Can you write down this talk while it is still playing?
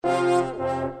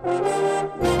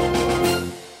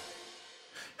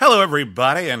Hello,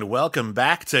 everybody, and welcome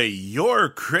back to Your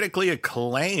Critically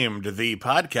Acclaimed, the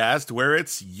podcast where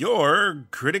it's your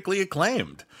critically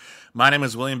acclaimed. My name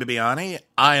is William Bibiani.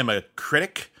 I am a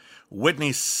critic. Whitney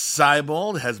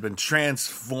Seibold has been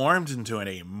transformed into an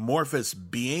amorphous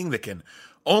being that can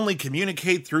only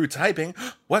communicate through typing.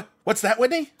 What's that,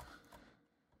 Whitney?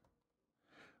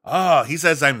 Oh, he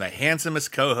says I'm the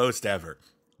handsomest co-host ever.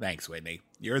 Thanks, Whitney.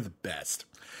 You're the best.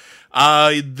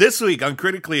 This week on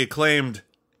Critically Acclaimed,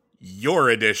 Your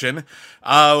Edition,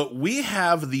 we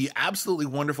have the absolutely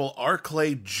wonderful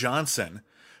Arklay Johnson,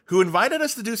 who invited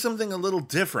us to do something a little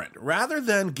different. Rather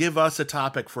than give us a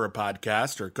topic for a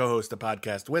podcast or co-host a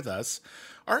podcast with us,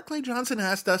 Arklay Johnson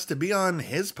asked us to be on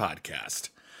his podcast.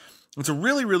 It's a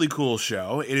really, really cool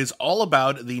show. It is all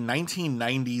about the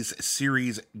 1990s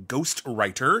series Ghost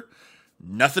Writer.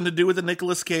 Nothing to do with the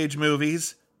Nicolas Cage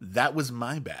movies. That was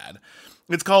my bad.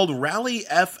 It's called Rally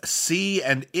FC,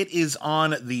 and it is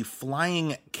on the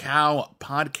Flying Cow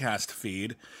podcast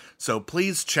feed. So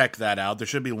please check that out. There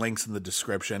should be links in the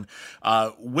description.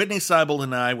 Whitney Seibold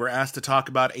and I were asked to talk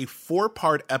about a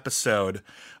 4-part episode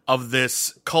of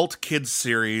this cult kids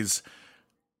series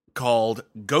called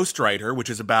Ghost Writer, which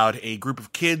is about a group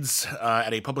of kids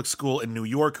at a public school in New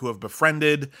York who have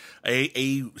befriended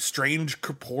a strange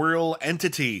corporeal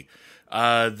entity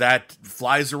that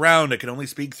flies around. It can only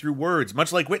speak through words,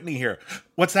 much like Whitney here.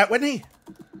 What's that, Whitney?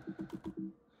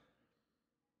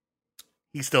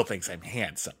 He still thinks I'm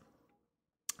handsome.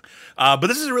 But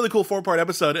this is a really cool 4-part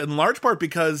episode, in large part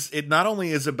because it not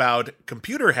only is about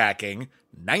computer hacking,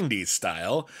 90s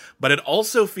style, but it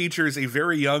also features a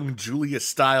very young Julia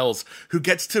Stiles who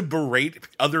gets to berate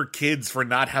other kids for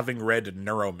not having read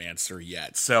Neuromancer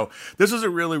yet. So this was a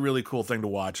really, really cool thing to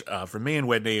watch. For me and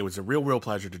Whitney, it was a real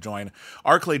pleasure to join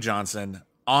Arklay Johnson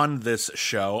on this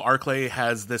show. Arklay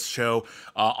has this show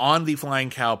on the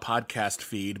Flying Cow podcast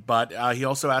feed, but he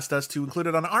also asked us to include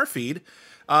it on our feed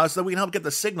so that we can help get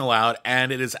the signal out,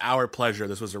 and it is our pleasure.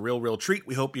 This was a real treat.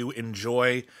 We hope you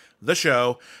enjoy the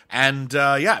show. And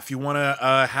if you want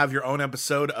to have your own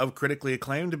episode of Critically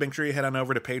Acclaimed, make sure you head on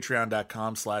over to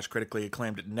patreon.com/critically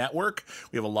acclaimed network.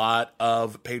 We have a lot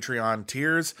of Patreon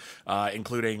tiers,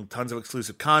 including tons of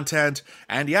exclusive content.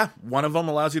 And one of them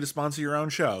allows you to sponsor your own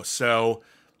show. So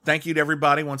thank you to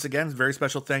everybody once again. Very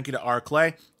special thank you to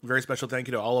Arklay. Very special thank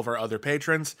you to all of our other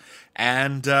patrons.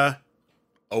 And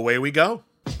away we go.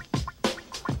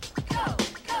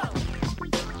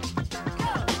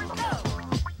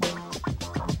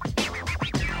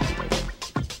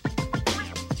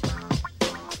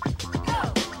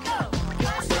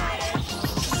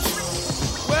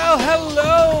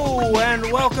 Hello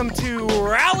and welcome to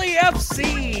Rally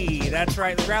FC. That's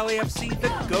right, Rally FC, the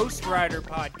Ghost Writer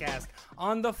podcast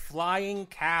on the Flying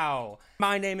Cow.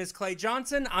 My name is Clay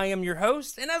Johnson. I am your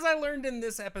host, and as I learned in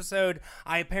this episode,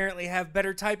 I apparently have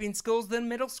better typing skills than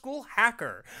middle school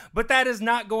hacker. But that is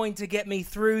not going to get me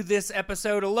through this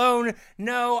episode alone.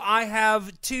 No, I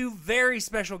have 2 very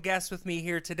special guests with me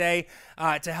here today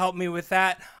to help me with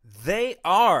that. They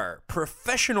are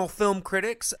professional film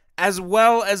critics as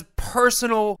well as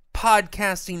personal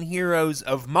podcasting heroes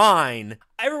of mine.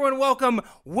 Everyone welcome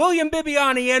William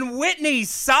Bibiani and Whitney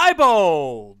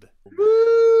Seibold.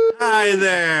 Hi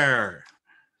there.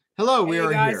 Hello, we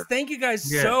are guys, here. Thank you guys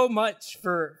so much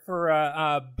for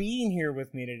being here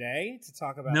with me today to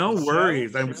talk about No the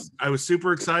worries. show. I was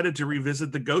super excited to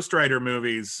revisit the Ghost Writer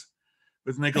movies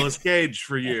with Nicolas Cage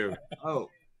for you. Oh.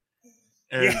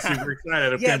 And super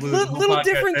excited. Yeah, a little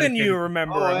different than you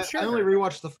remember, I'm sure. I only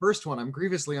rewatched the first one. I'm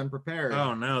grievously unprepared.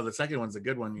 Oh no, the second one's a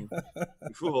good one, you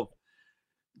fool.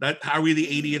 Are we the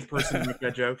 80th person to make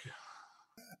that joke?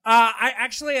 I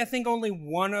think only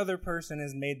one other person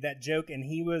has made that joke, and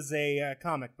he was a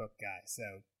comic book guy, so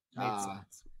made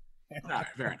sense. All right,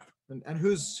 fair enough. And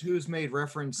who's made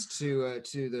reference to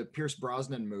the Pierce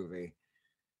Brosnan movie?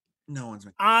 No one's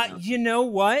made you know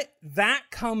what? That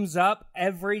comes up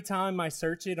every time I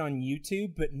search it on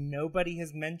YouTube, but nobody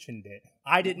has mentioned it.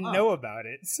 I didn't know about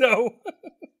it, so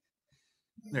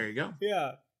there you go.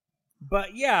 Yeah.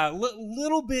 But yeah,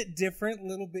 little bit different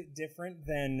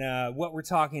than what we're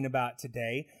talking about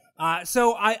today.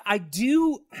 So I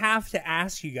do have to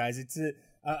ask you guys. It's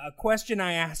a question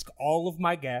I ask all of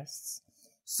my guests.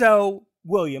 So,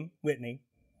 William, Whitney,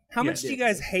 how much do you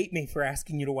guys hate me for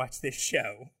asking you to watch this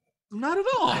show? Not at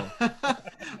all.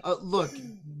 Look,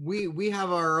 we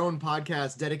have our own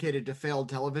podcast dedicated to failed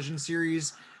television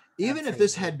series. Even if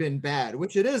this had been bad,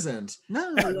 which it isn't,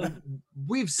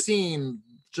 we've seen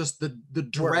just the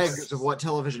dregs of what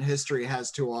television history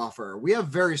has to offer. We have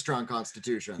very strong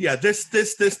constitutions. Yeah, this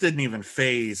didn't even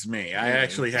faze me. I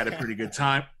actually had a pretty good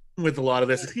time. with a lot of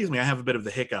this. Excuse me, I have a bit of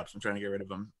the hiccups. I'm trying to get rid of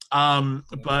them.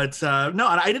 But no,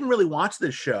 I didn't really watch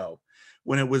this show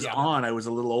when it was on. I was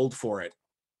a little old for it.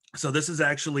 So this is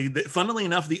actually, funnily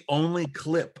enough, the only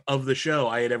clip of the show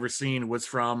I had ever seen was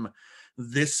from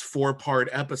this 4-part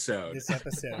episode. This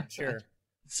episode, sure.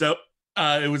 So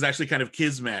it was actually kind of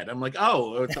kismet. I'm like,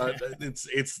 oh,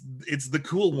 it's the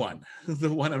cool one,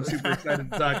 the one I'm super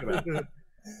excited to talk about.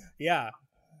 Yeah.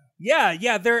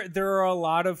 There are a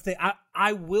lot of things.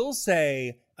 I will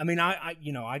say, I mean,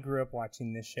 I grew up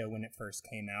watching this show when it first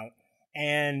came out,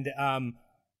 and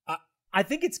I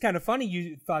think it's kind of funny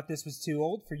you thought this was too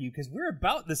old for you because we're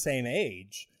about the same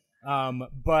age.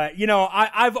 But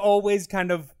I've always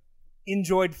kind of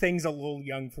enjoyed things a little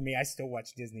young for me. I still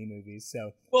watch Disney movies,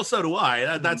 so well, so do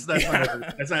I. That's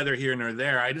neither here nor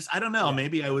there. I don't know. Yeah.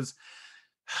 Maybe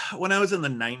when I was in the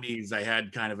 90s, I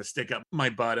had kind of a stick up my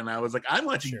butt, and I was like, I'm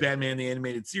watching Batman the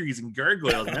Animated Series and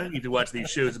Gargoyles. I don't need to watch these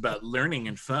shows about learning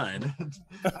and fun.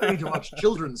 I need to watch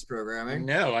children's programming.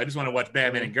 No, I just want to watch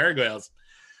Batman and Gargoyles.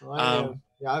 I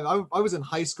was in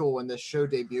high school when this show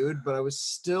debuted, but I was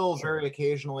still very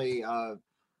occasionally.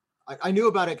 I knew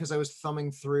about it because I was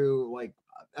thumbing through like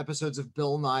episodes of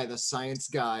Bill Nye the Science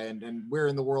Guy and Where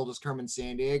in the World is Carmen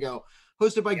Sandiego,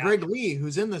 hosted by Greg Lee,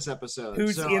 who's in this episode.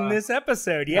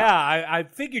 I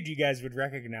figured you guys would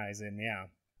recognize him. Yeah.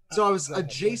 So I was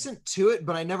adjacent to it,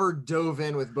 but I never dove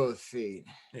in with both feet.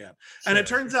 Yeah. Sure. And it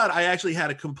turns out I actually had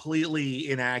a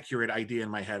completely inaccurate idea in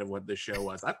my head of what this show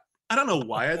was. I don't know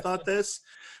why I thought this,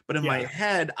 but in my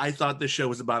head, I thought this show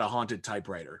was about a haunted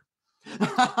typewriter.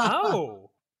 Oh.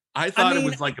 I thought it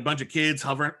was like a bunch of kids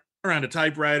hovering around a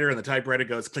typewriter, and the typewriter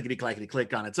goes clickety clackety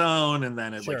click on its own, and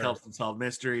then it like helps them solve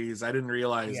mysteries. I didn't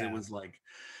realize it was like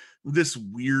this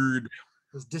weird,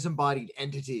 this disembodied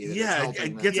entity. It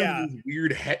gets into these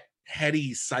weird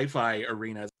heady sci-fi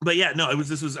arenas. But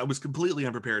I was completely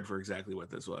unprepared for exactly what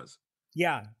this was.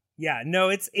 Yeah, no,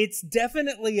 it's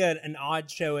definitely an odd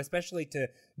show, especially to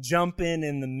jump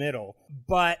in the middle.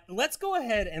 But let's go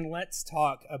ahead and let's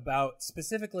talk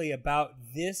specifically about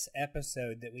this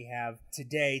episode that we have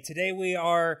today. Today we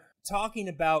are talking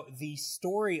about the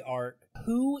story arc,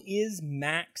 Who is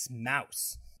Max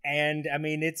Mouse? And I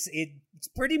mean, it's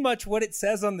pretty much what it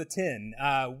says on the tin.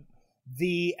 At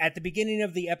the beginning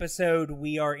of the episode,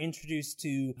 we are introduced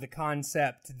to the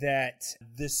concept that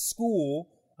the school,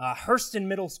 Hurston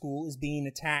Middle School, is being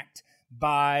attacked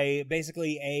by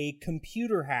basically a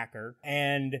computer hacker,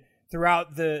 and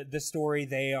throughout the story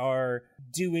they are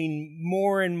doing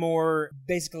more and more,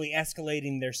 basically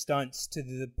escalating their stunts to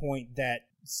the point that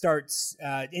starts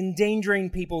endangering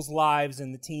people's lives,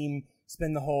 and the team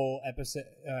spend the whole episode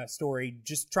story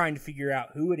just trying to figure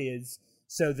out who it is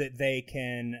so that they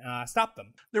can stop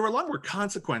them. There were a lot more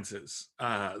consequences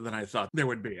than I thought there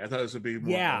would be. I thought this would be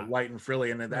more light and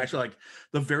frilly. And actually, like,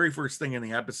 the very first thing in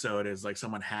the episode is like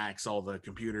someone hacks all the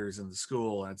computers in the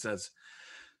school, and it says,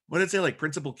 what did it say? Like,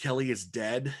 Principal Kelly is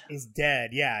dead? Is dead,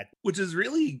 yeah. Which is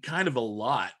really kind of a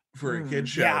lot for a kid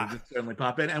show to just suddenly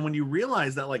pop in. And when you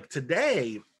realize that, like,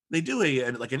 today they do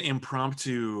an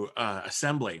impromptu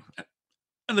assembly.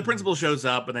 And the principal shows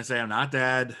up and they say, I'm not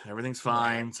dead. Everything's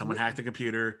fine. Someone hacked the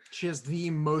computer. She has the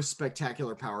most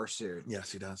spectacular power suit.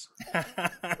 Yes, he does.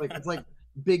 It's like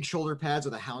big shoulder pads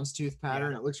with a houndstooth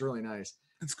pattern. It looks really nice.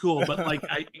 It's cool. But like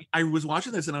I was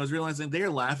watching this and I was realizing they are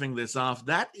laughing this off.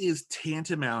 That is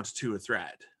tantamount to a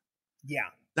threat. Yeah.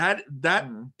 That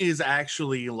is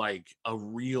actually like a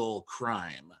real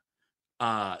crime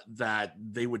that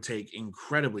they would take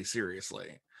incredibly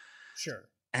seriously. Sure.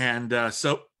 And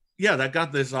so that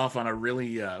got this off on a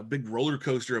really big roller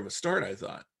coaster of a start, I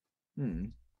thought.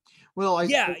 Well, I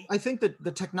think that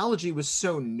the technology was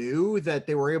so new that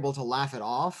they were able to laugh it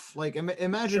off. Like,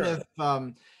 imagine if,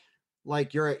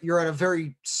 like, you're at a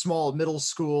very small middle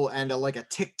school and a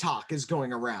TikTok is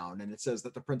going around and it says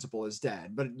that the principal is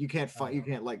dead, but you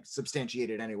can't like substantiate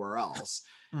it anywhere else.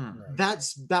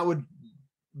 That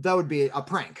would be a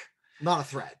prank. Not a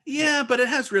threat. Yeah, but it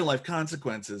has real life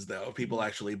consequences, though. People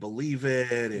actually believe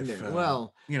it. I mean,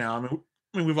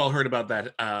 we've all heard about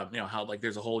that. How like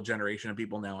there's a whole generation of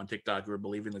people now on TikTok who are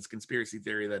believing this conspiracy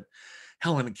theory that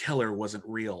Helen Keller wasn't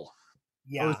real.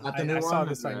 Yeah, I saw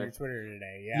this on your Twitter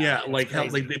today.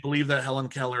 They believe that Helen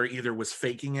Keller either was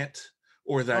faking it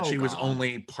or that she was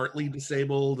only partly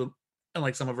disabled, and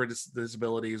like some of her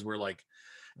disabilities were like.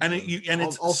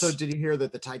 It's also, did you hear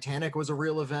that the Titanic was a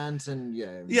real event? And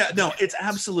it's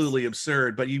absolutely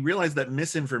absurd. But you realize that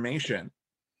misinformation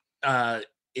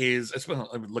is,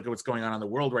 look at what's going on in the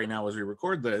world right now as we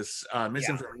record this.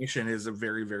 Misinformation is a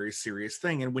very, very serious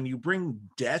thing. And when you bring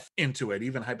death into it,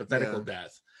 even hypothetical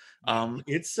death,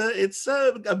 It's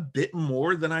a bit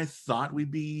more than I thought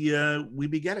we'd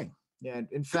be getting. Yeah,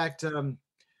 in fact,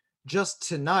 just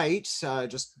tonight,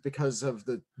 just because of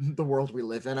the world we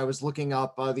live in, I was looking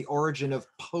up the origin of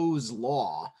Poe's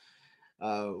law,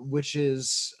 which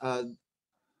is a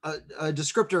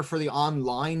descriptor for the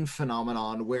online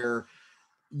phenomenon where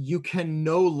you can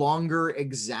no longer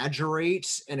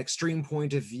exaggerate an extreme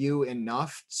point of view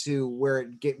enough to where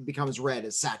it becomes read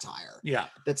as satire. Yeah.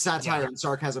 That satire and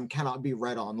sarcasm cannot be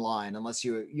read online unless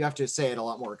you have to say it a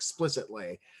lot more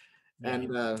explicitly. And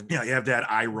you have to add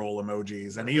eye roll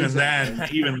emojis, and even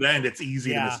then it's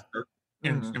easy to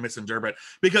misinterpret,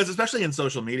 because especially in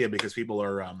social media, because people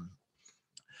are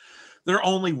they're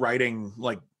only writing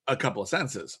like a couple of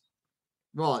sentences.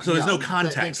 Well, so there's no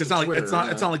context. It's not Twitter,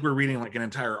 like it's not like we're reading like an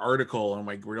entire article and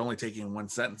like we're only taking one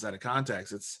sentence out of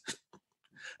context.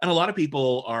 And a lot of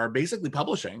people are basically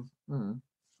publishing.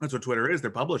 That's what Twitter is.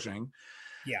 They're publishing.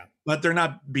 Yeah. But they're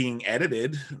not being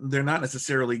edited. They're not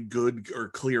necessarily good or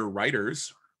clear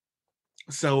writers.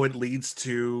 So it leads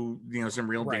to, some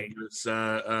real dangerous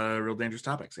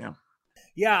topics. Yeah.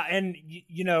 Yeah, and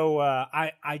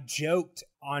I joked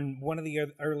on one of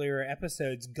the earlier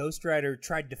episodes, Ghost Rider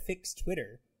tried to fix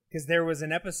Twitter, because there was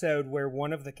an episode where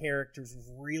one of the characters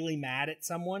was really mad at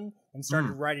someone and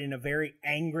started writing a very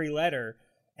angry letter,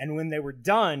 and when they were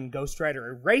done, Ghost Rider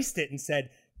erased it and said,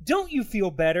 "Don't you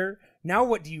feel better? Now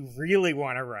what do you really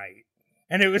want to write?"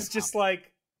 And it was just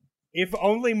like, if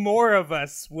only more of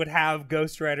us would have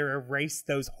Ghost Rider erase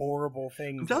those horrible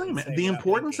things. I'm telling you, man, the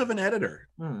importance of an editor.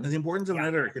 The importance of an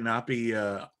editor cannot be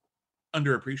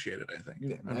underappreciated, I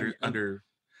think.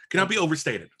 Cannot be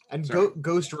overstated. And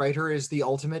Ghost Rider is the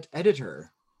ultimate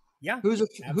editor. Yeah. Who's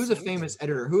a famous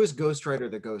editor? Who is Ghost Rider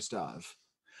the ghost of?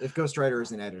 If Ghost Rider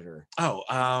is an editor. I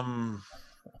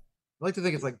like to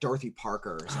think it's like Dorothy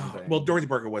Parker or something. Well, Dorothy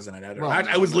Parker wasn't an editor.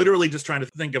 I was literally just trying to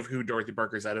think of who Dorothy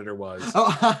Parker's editor was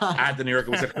at the New Yorker.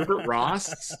 Was it Herbert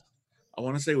Ross? I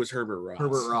want to say it was Herbert Ross.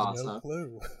 Herbert Ross. No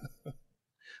clue.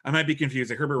 I might be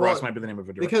confused. Herbert Ross might be the name of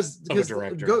a director. Because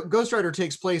Ghost Rider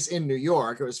takes place in New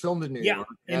York. It was filmed in New York.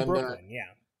 In Brooklyn,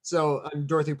 So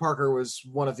Dorothy Parker was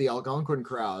one of the Algonquin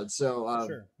crowd.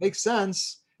 So makes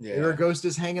sense. Yeah. If her ghost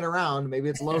is hanging around, maybe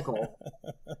it's local.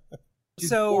 She's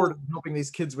bored of helping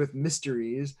these kids with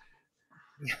mysteries.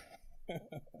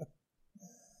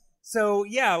 So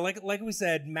like we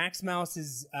said, Max Mouse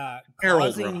is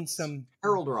causing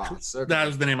Harold Ross. Okay. That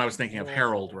was the name I was thinking of.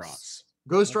 Harold Ross.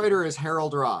 Ghost Rider is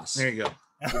Harold Ross. There you go.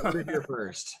 Put it here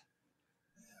first.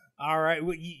 All right,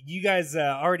 well, you guys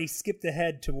already skipped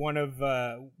ahead to one of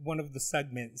the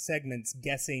segments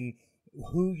guessing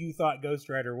who you thought Ghost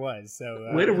Rider was. So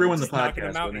way to ruin the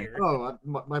podcast. Oh,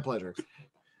 my pleasure.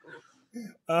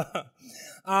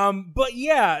 But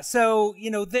yeah, so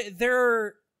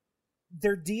they're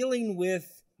dealing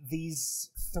with these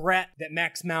threat that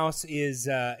Max Mouse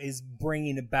is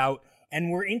bringing about,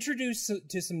 and we're introduced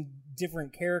to some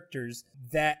different characters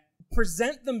that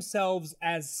present themselves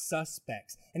as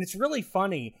suspects, and it's really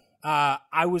funny.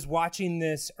 I was watching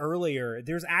this earlier.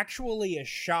 There's actually a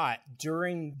shot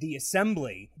during the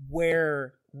assembly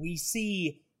where we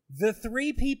see the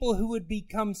three people who would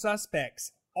become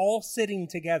suspects all sitting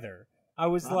together. I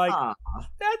was like,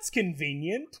 that's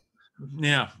convenient.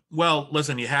 Yeah. Well,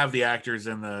 listen, you have the actors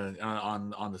in the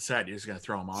on the set. You're just gonna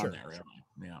throw them on there, really.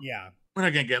 Yeah. We're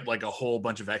not gonna get like a whole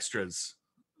bunch of extras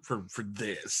for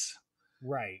this.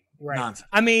 Right. Nonsense.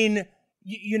 I mean,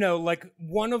 like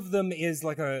one of them is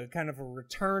like a kind of a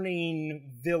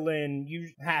returning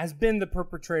villain. Has been the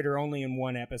perpetrator only in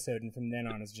one episode, and from then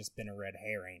on has just been a red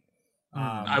herring.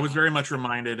 I was very much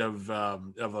reminded of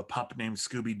a pup named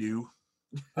Scooby-Doo.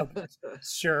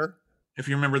 Sure. If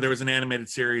you remember, there was an animated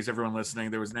series, everyone listening,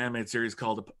 there was an animated series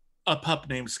called A Pup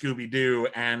Named Scooby-Doo,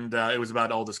 and it was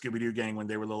about all the Scooby-Doo gang when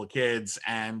they were little kids,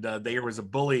 and there was a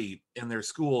bully in their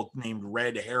school named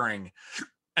Red Herring,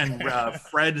 and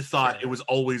Fred thought it was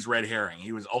always Red Herring.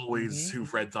 He was always who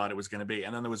Fred thought it was going to be.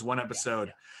 And then there was one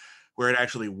episode where it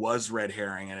actually was Red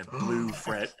Herring, and it blew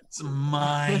Fred's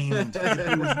mind.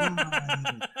 It was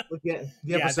mind.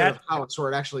 The episode of House where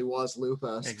it actually was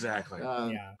Lupus. Exactly.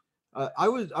 I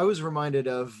was reminded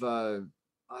of a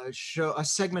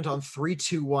segment on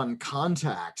 321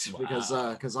 Contact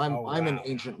because I'm an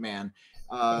ancient man.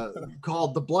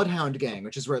 Called the Bloodhound Gang,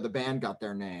 which is where the band got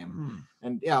their name.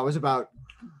 And it was about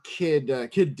kid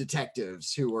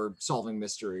detectives who were solving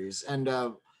mysteries. And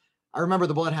I remember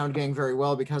the Bloodhound Gang very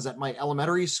well because at my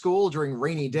elementary school during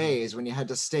rainy days when you had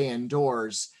to stay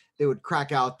indoors, they would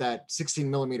crack out that 16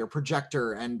 millimeter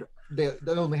projector, and they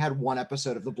only had one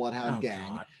episode of the Bloodhound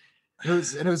Gang.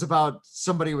 It was about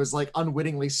somebody was like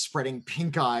unwittingly spreading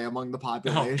pink eye among the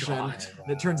population. God.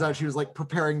 And it turns out she was like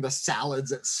preparing the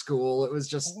salads at school. It was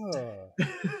just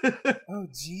Oh,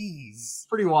 geez.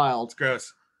 pretty wild. It's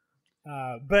gross.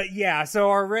 But yeah, so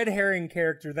our red herring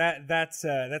character,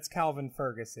 that's Calvin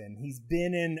Ferguson. He's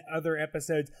been in other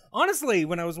episodes. Honestly,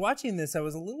 when I was watching this, I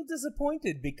was a little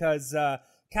disappointed because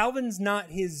Calvin's not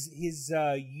his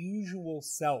usual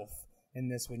self in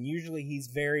this one. Usually he's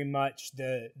very much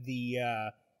the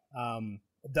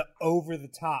over the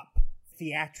top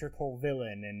theatrical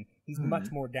villain, and he's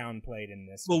much more downplayed in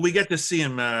this. Well, we get to see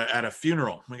him at a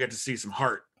funeral. We get to see some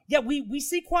heart. Yeah, we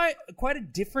see quite a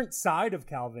different side of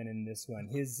Calvin in this one.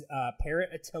 His parrot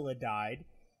Attila died,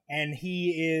 and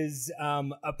he is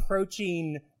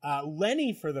approaching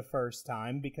Lenny for the first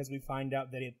time because we find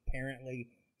out that apparently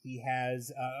he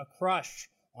has a crush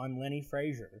on Lenny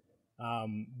Frazier,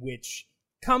 which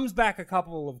comes back a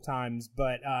couple of times,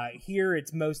 but here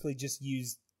it's mostly just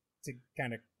used to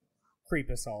kind of creep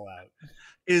us all out.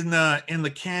 In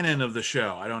the canon of the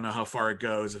show, I don't know how far it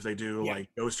goes. If they do like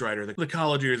Ghost Rider, the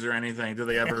college years or anything, do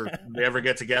they ever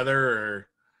get together? Or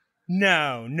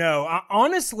no.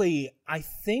 Honestly, I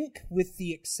think with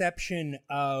the exception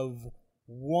of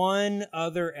one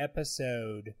other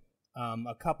episode,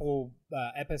 a couple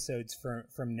episodes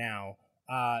from now,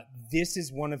 this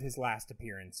is one of his last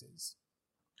appearances.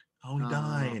 Oh, he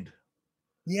died.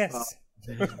 Yes.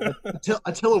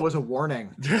 Attila was a warning.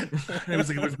 it was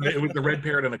the red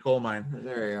parrot in a coal mine.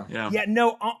 There you go. Yeah,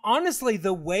 no, honestly,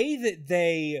 the way that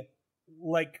they,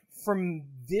 like, from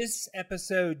this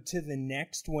episode to the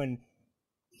next one,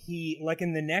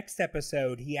 in the next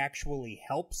episode, he actually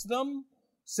helps them.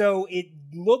 So it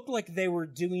looked like they were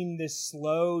doing this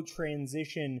slow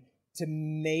transition to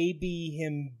maybe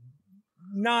him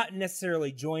not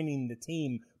necessarily joining the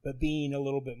team, but being a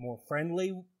little bit more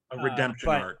friendly. A redemption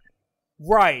arc.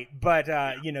 Right, but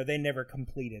they never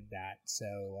completed that.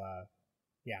 So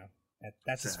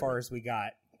that's as far as we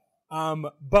got.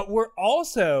 But we're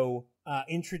also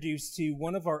introduced to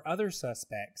one of our other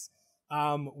suspects,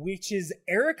 which is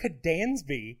Erica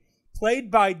Dansby,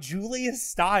 played by Julia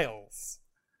Stiles.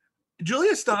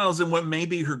 Julia Stiles in what may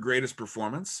be her greatest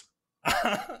performance.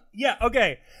 Yeah,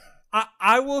 okay.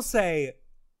 I will say,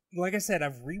 like I said,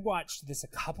 I've rewatched this a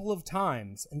couple of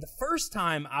times, and the first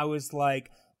time I was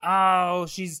like, oh,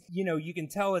 she's, you can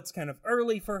tell it's kind of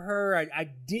early for her. I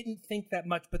didn't think that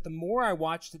much, but the more I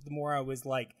watched it, the more I was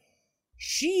like,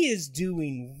 she is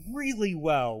doing really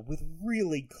well with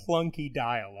really clunky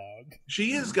dialogue.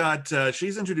 She has got,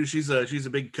 she's introduced, she's a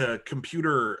big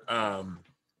computer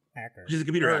hacker. She's a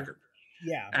computer hacker.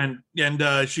 Yeah.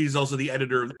 And she's also the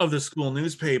editor of the school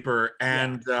newspaper.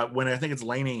 And when I think it's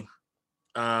Lainey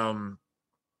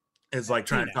is like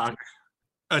trying to talk.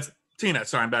 It's Tina.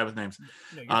 Sorry, I'm bad with names.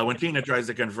 No, when Tina tries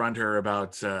to confront her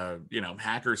about,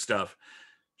 hacker stuff,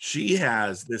 she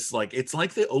has this, like, it's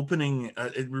like the opening.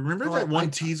 Remember that one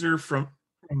teaser from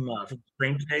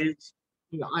Strange Days?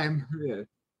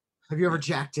 Have you ever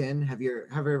jacked in? Have you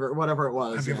ever, whatever it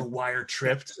was? Have you ever wire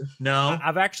tripped? No.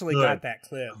 I've actually got that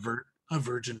clip. A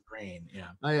virgin brain, yeah.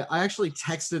 I actually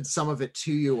texted some of it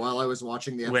to you while I was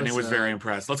watching the episode. When he was very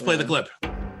impressed. Let's play the clip.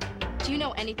 Do you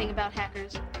know anything about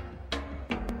hackers?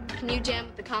 Can you jam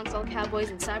with the console cowboys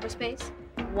in cyberspace?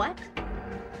 What?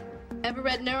 Ever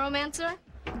read Neuromancer?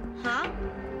 Huh?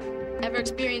 Ever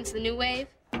experienced the new wave?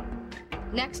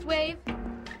 Next wave?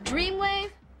 Dream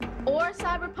wave? Or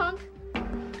cyberpunk?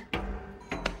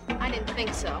 I didn't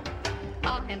think so.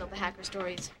 I'll handle the hacker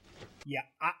stories. Yeah,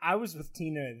 I was with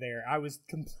Tina there. I was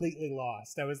completely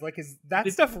lost. I was like, is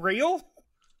that stuff real?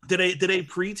 Did a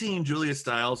preteen Julia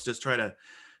Stiles just try to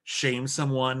shame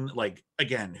someone, like,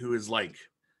 again, who is like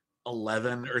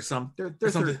 11 or something? They're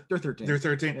 13. They're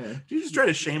 13. Yeah. Did you just try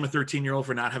to shame a 13-year-old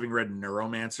for not having read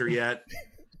Neuromancer yet?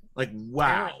 Like,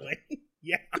 wow. Apparently.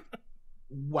 Yeah.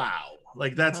 Wow.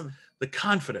 Like, that's the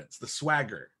confidence, the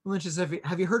swagger. Well, it's just,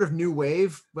 have you heard of New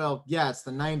Wave? Well, yeah, it's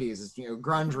the 90s. It's,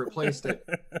 grunge replaced it.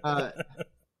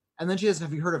 And then she says,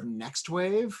 have you heard of Next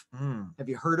Wave? Have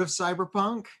you heard of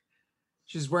cyberpunk?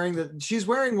 She's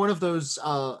wearing one of those,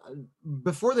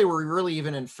 before they were really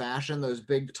even in fashion, those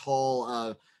big,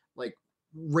 tall, like,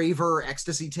 raver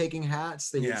ecstasy taking hats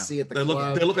that you'd see at the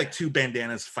club. They look like two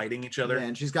bandanas fighting each other. Yeah,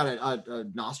 and she's got a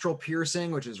nostril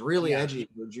piercing, which is really edgy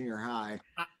for junior high.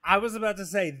 I was about to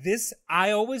say this. I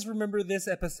always remember this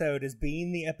episode as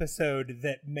being the episode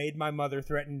that made my mother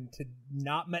threaten to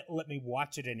not let me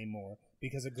watch it anymore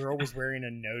because a girl was wearing a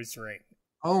nose ring.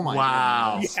 Oh my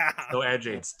wow. goodness. Yeah. So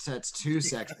edgy. That's too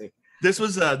sexy. This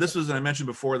was, and I mentioned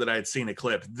before that I had seen a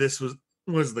clip. This was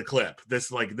was the clip.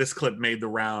 This clip made the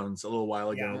rounds a little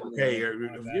while ago. Yeah. Hey,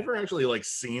 have you ever actually like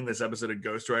seen this episode of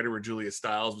Ghost Rider where Julia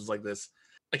Stiles was like this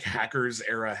like hackers?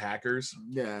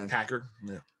 Yeah. Hacker.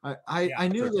 Yeah. I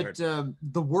knew that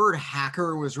the word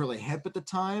hacker was really hip at the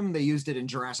time. They used it in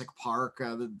Jurassic Park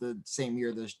the same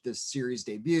year this series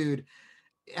debuted,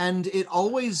 and it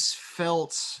always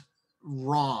felt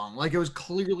wrong. Like it was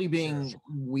clearly being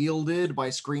wielded by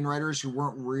screenwriters who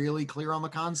weren't really clear on the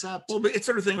concept. Well, but it's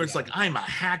sort of thing where it's like, I'm a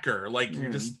hacker. Like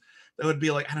you're just, that would be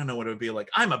like, I don't know what it would be like.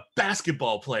 I'm a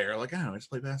basketball player. Like, I don't know, I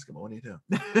just play basketball. What do you do?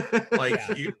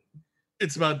 Like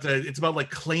it's about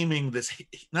like claiming this,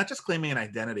 not just claiming an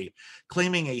identity,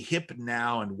 claiming a hip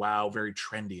now and wow, very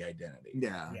trendy identity.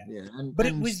 Yeah. But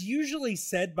it was usually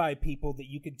said by people that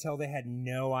you could tell they had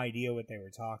no idea what they were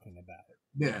talking about.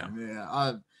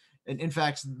 Yeah. And in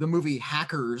fact, the movie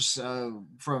Hackers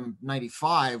from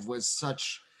 '95 was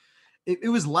such.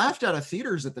 It was laughed out of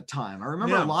theaters at the time. I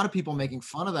remember a lot of people making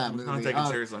fun of that movie. Not taken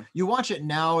seriously. You watch it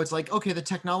now, it's like, okay, the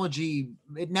technology,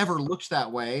 it never looked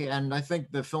that way. And I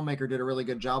think the filmmaker did a really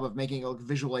good job of making it look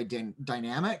visually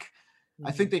dynamic. Mm-hmm.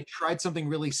 I think they tried something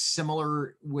really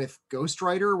similar with Ghost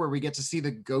Rider, where we get to see the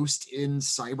ghost in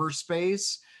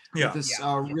cyberspace. With this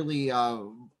really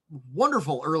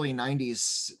wonderful early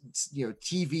 90s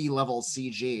TV level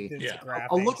CG.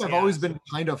 A look I've always been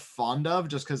kind of fond of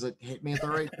just because it hit me at the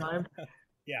right time.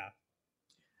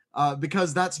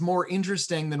 Because that's more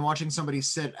interesting than watching somebody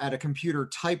sit at a computer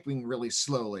typing really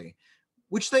slowly,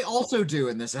 which they also do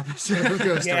in this episode of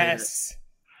Ghost Rider.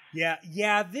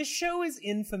 Yeah, this show is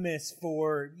infamous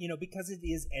for, because it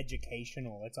is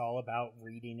educational. It's all about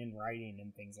reading and writing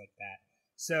and things like that.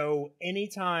 So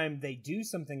anytime they do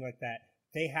something like that,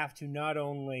 they have to not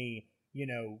only,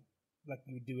 like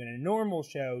you do in a normal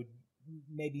show,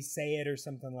 maybe say it or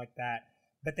something like that,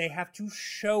 but they have to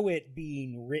show it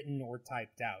being written or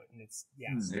typed out. And it's,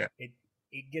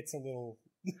 it gets a little,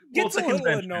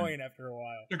 annoying after a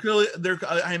while.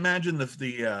 I imagine the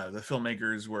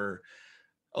filmmakers were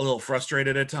a little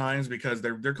frustrated at times because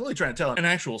they're clearly trying to tell an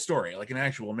actual story, like an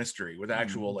actual mystery with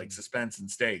actual like suspense and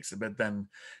stakes. But then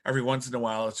every once in a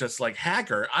while, it's just like,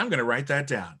 hacker, I'm going to write that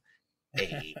down.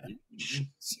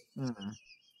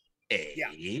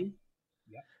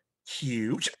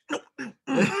 Huge.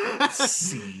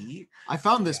 C. I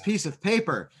found this piece of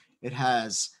paper. It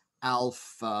has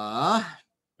alpha,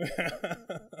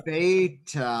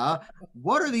 beta.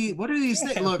 What are these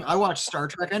things? Look, I watched Star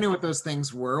Trek. I knew what those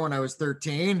things were when I was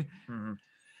 13. Mm-hmm.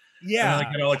 Yeah. And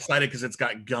I get all excited because it's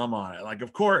got gum on it. Like,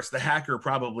 of course, the hacker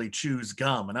probably chews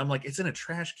gum. And I'm like, it's in a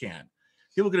trash can.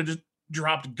 People could have just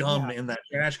dropped gum in that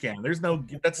trash can. There's no,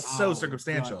 that's so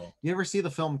circumstantial. God. You ever see the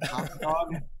film Cop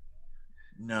Dog?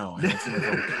 No, I haven't seen the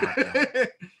film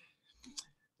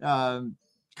Cop Dog.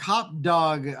 Cop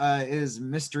Dog is a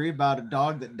mystery about a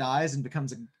dog that dies and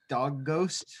becomes a dog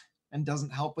ghost and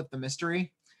doesn't help with the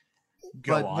mystery.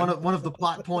 One of the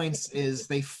plot points is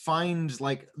they find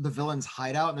like the villain's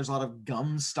hideout and there's a lot of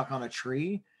gum stuck on a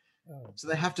tree. So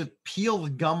they have to peel the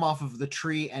gum off of the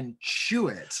tree and chew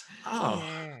it.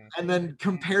 And then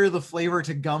compare the flavor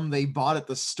to gum they bought at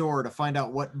the store to find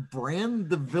out what brand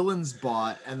the villains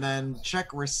bought and then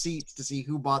check receipts to see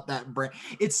who bought that brand.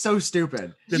 It's so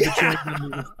stupid. Did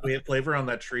the chewing flavor on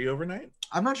that tree overnight?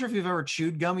 I'm not sure if you've ever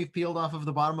chewed gum you've peeled off of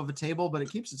the bottom of a table, but it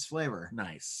keeps its flavor.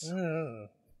 Nice.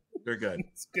 They're good.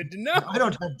 It's good to know. I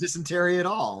don't have dysentery at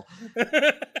all.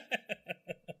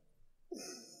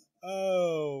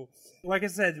 Oh, like I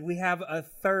said, we have a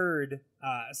third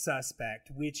suspect,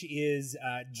 which is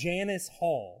Janice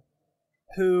Hall,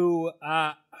 who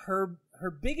her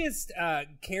biggest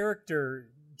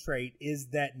character trait is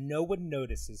that no one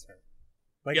notices her.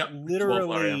 Like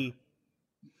literally,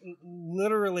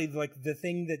 like the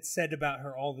thing that's said about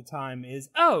her all the time is,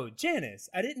 "Oh, Janice,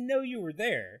 I didn't know you were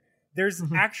there." There's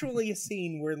actually a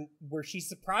scene where she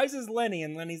surprises Lenny,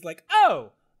 and Lenny's like,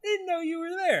 "Oh, I didn't know you were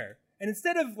there." And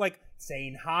instead of like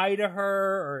saying hi to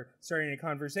her or starting a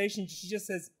conversation, she just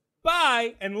says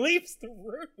bye and leaves the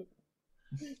room.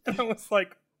 And I was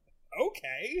like,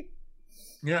 okay.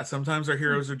 Yeah, sometimes our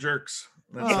heroes are jerks.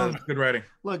 That's good writing.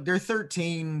 Look, they're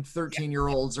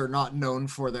 13-year-olds are not known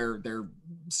for their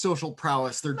social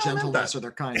prowess, their gentleness, or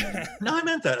their kindness. No, I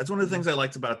meant that. That's one of the things I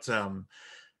liked about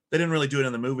they didn't really do it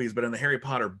in the movies, but in the Harry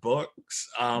Potter books,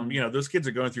 those kids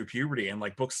are going through puberty, and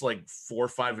like books like 4,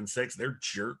 5, and 6, they're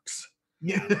jerks.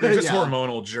 Yeah, they're just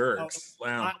hormonal jerks.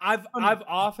 Wow. I've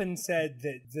often said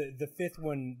that the fifth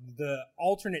one, the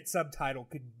alternate subtitle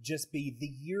could just be "The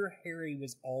Year Harry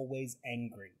Was Always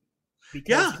Angry,"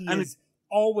 because he is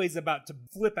always about to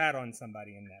flip out on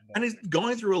somebody in that book. And he's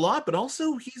going through a lot, but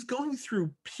also he's going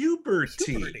through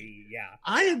puberty.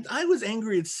 Yeah. I was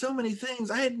angry at so many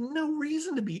things. I had no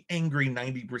reason to be angry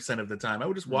 90% of the time. I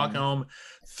would just walk home,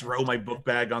 throw my book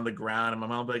bag on the ground, and my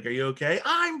mom would be like, "Are you okay?"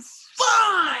 "I'm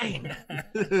fine."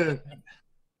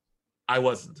 I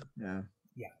wasn't. Yeah.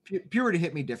 Yeah. Puberty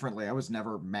hit me differently. I was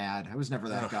never mad. I was never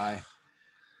that guy.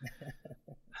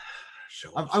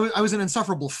 I was an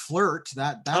insufferable flirt.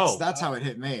 That's how it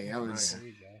hit me.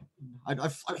 I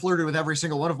flirted with every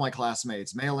single one of my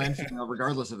classmates, male and female,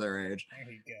 regardless of their age.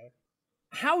 There you go.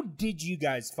 How did you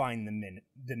guys find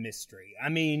the mystery? I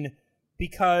mean,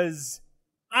 because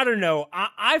I don't know,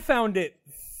 I found it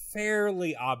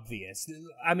fairly obvious.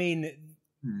 I mean,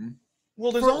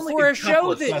 well, there's for a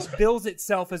show that bills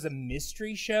itself as a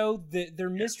mystery show, their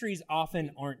mysteries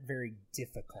often aren't very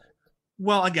difficult.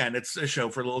 Well, again, it's a show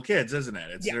for little kids, isn't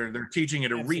it? They're teaching you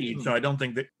to read, so I don't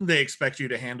think that they expect you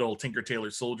to handle Tinker Tailor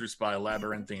Soldier Spy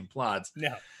labyrinthine plots.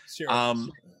 No, sure.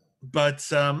 But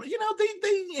you know,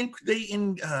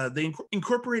 they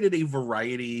incorporated a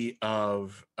variety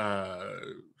of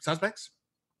suspects.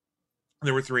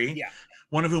 There were 3. Yeah.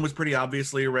 One of whom was pretty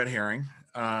obviously a red herring.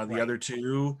 The other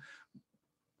 2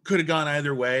 could have gone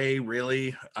either way,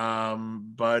 really.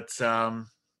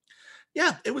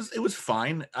 Yeah, it was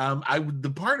fine.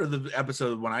 The part of the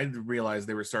episode when I realized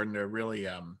they were starting to really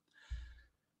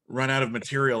run out of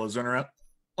material is when around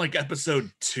like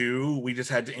episode 2, we just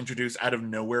had to introduce out of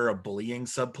nowhere a bullying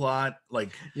subplot. Like,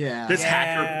 this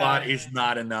hacker plot is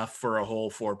not enough for a whole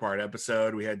 4-part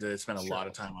episode. We had to spend a lot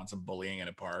of time on some bullying in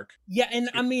a park. Yeah, and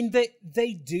I mean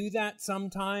they do that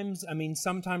sometimes. I mean,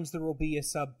 sometimes there will be a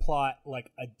subplot,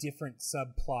 like a different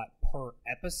subplot per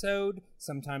episode.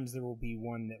 Sometimes there will be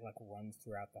one that like runs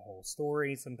throughout the whole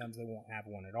story. Sometimes they won't have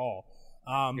one at all.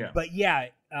 But yeah,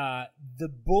 the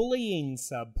bullying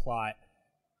subplot,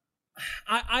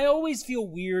 I always feel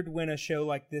weird when a show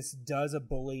like this does a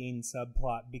bullying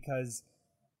subplot, because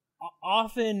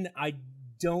often I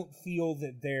don't feel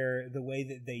that the way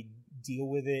that they deal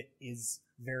with it is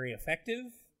very effective,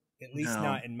 at least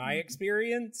not in my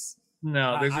experience.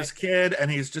 No, there's this kid,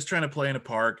 and he's just trying to play in a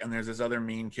park, and there's this other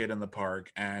mean kid in the park,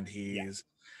 and he's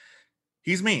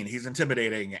mean, he's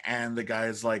intimidating, and the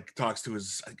guy's like talks to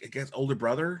his, I guess, older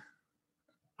brother.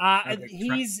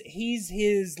 He's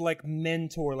his like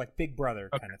mentor, like big brother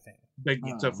kind of thing.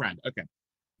 So friend. Okay.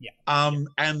 Yeah.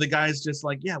 And the guy's just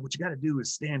like, yeah, what you got to do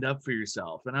is stand up for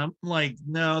yourself. And I'm like,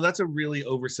 no, that's a really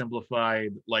oversimplified,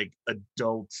 like,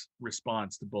 adult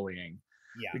response to bullying.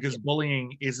 Yeah. Because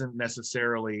bullying isn't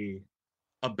necessarily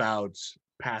about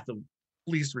path of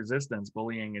least resistance.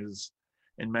 Bullying is,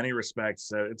 in many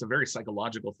respects, it's a very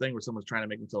psychological thing where someone's trying to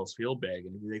make themselves feel big,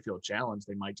 and if they feel challenged,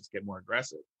 they might just get more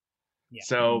aggressive. Yeah.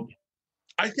 So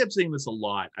I kept seeing this a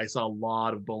lot. I saw a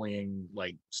lot of bullying,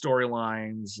 like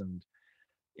storylines and,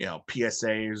 you know,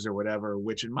 PSAs or whatever,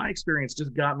 which in my experience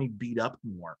just got me beat up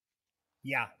more.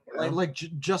 Yeah. Like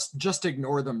just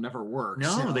ignore them never works.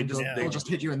 No, you know? they'll just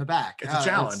hit you in the back. It's a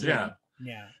challenge. Yeah.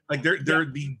 Like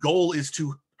the goal is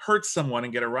to hurt someone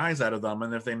and get a rise out of them.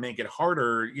 And if they make it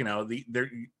harder, you know,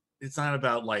 it's not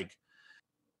about like,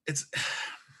 it's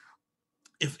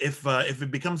if it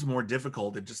becomes more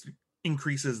difficult, it just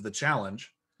increases the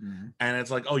challenge. And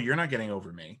it's like, oh, you're not getting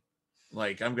over me.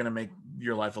 Like, I'm gonna make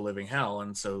your life a living hell.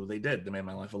 And so they made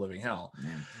my life a living hell.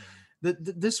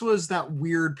 This was that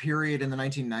weird period in the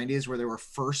 1990s where they were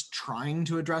first trying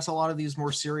to address a lot of these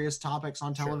more serious topics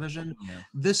on television.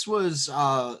 This was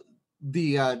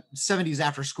the 70s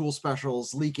after school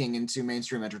specials leaking into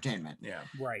mainstream entertainment.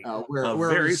 Right. Where a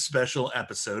very special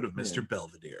episode of Mr.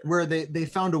 Belvedere, where they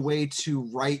found a way to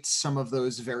write some of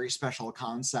those very special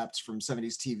concepts from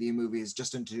 70s TV movies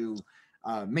just into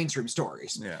mainstream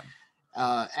stories.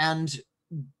 And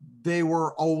they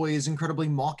were always incredibly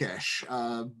mawkish,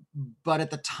 but at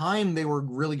the time they were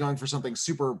really going for something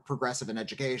super progressive and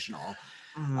educational.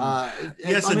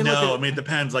 Yes and no. I mean, it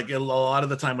depends. Like, a lot of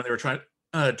the time when they were trying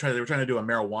to do a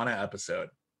marijuana episode,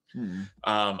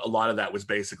 a lot of that was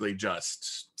basically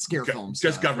just scare films,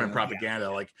 just government propaganda.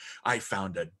 Like, I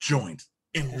found a joint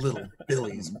in Little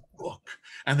Billy's book,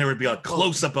 and there would be a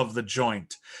close-up of the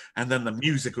joint, and then the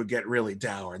music would get really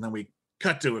dour, and then we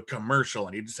cut to a commercial,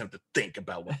 and you just have to think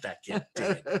about what that kid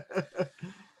did.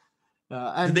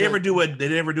 Did they ever do a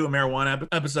marijuana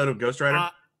episode of Ghost Rider?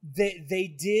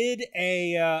 They did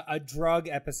a drug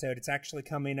episode. It's actually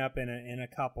coming up in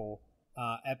a couple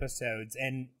episodes,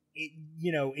 and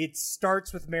it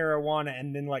starts with marijuana,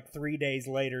 and then like 3 days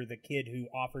later, the kid who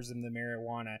offers him the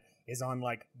marijuana is on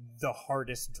like the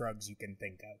hardest drugs you can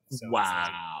think of. So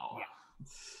wow.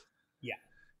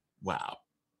 Wow.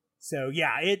 So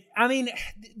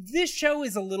this show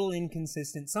is a little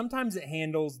inconsistent. Sometimes it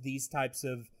handles these types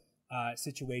of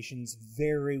situations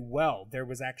very well. There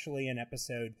was actually an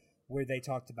episode where they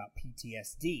talked about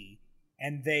PTSD,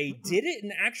 and they did it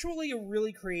in actually a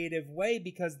really creative way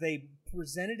because they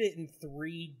presented it in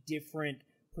 3 different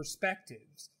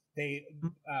perspectives. They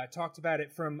talked about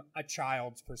it from a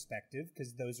child's perspective,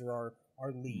 because those are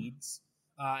our leads.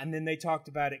 And then they talked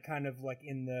about it kind of like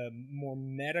in the more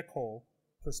medical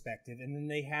perspective. And then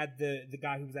they had the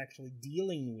guy who was actually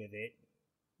dealing with it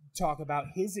talk about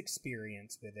his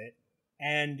experience with it.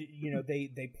 And, you know,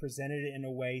 they presented it in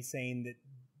a way saying that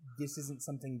this isn't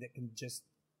something that can just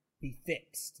be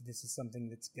fixed. This is something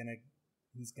that's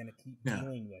he's gonna keep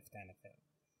dealing with, kind of thing.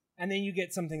 And then you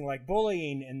get something like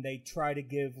bullying, and they try to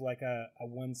give like a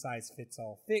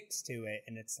one-size-fits-all fix to it,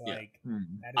 and it's like...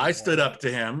 I stood up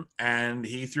to him, and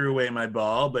he threw away my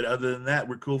ball, but other than that,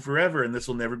 we're cool forever, and this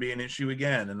will never be an issue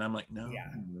again. And I'm like, no.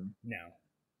 Yeah.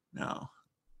 No.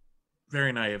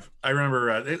 Very naive. I remember,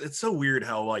 it's so weird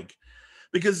how, like...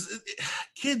 Because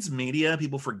kids' media,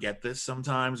 people forget this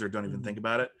sometimes or don't even think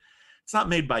about it. It's not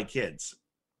made by kids.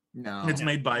 No. It's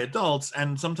made by adults,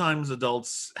 and sometimes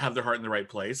adults have their heart in the right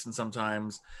place, and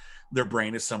sometimes their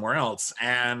brain is somewhere else.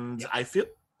 And I feel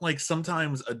like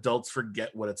sometimes adults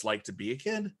forget what it's like to be a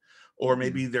kid, or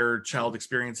maybe their child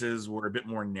experiences were a bit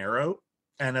more narrow.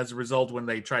 And as a result, when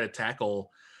they try to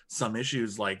tackle some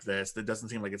issues like this, that doesn't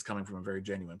seem like it's coming from a very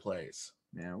genuine place.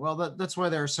 Yeah, well, that's why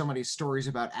there are so many stories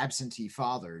about absentee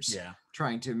fathers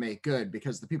trying to make good,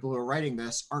 because the people who are writing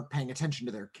this aren't paying attention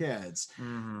to their kids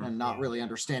and not really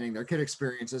understanding their kid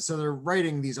experiences. So they're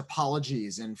writing these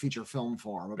apologies in feature film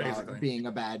form about being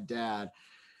a bad dad.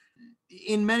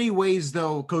 In many ways,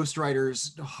 though,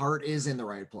 Ghostwriter's heart is in the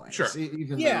right place. Sure.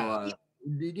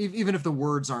 Even if the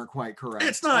words aren't quite correct.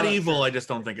 It's not evil. I just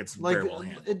don't think it's very well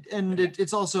handled.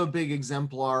 It's also a big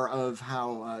exemplar of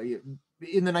how...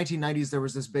 in the 1990s, there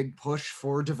was this big push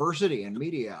for diversity in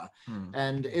media,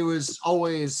 and it was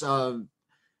always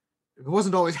it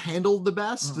wasn't always handled the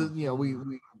best. You know, we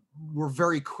were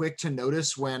very quick to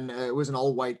notice when it was an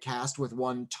all-white cast with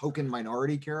one token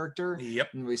minority character. Yep.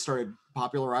 And we started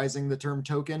popularizing the term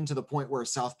token to the point where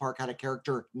South Park had a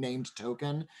character named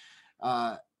Token,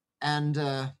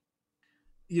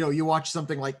 you know, you watch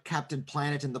something like Captain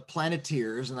Planet and the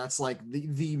Planeteers, and that's like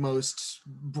the most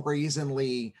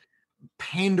brazenly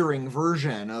pandering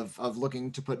version of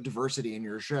looking to put diversity in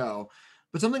your show.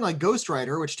 But something like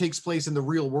Ghostwriter, which takes place in the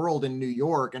real world in New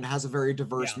York and has a very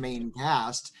diverse main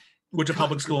cast, which a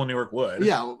public school in New York would,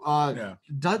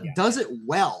 does it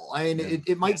well. I mean,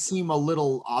 it might seem a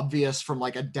little obvious from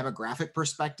like a demographic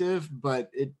perspective,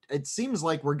 but it seems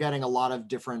like we're getting a lot of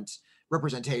different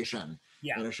representation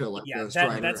in a show like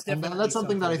Ghostwriter. That's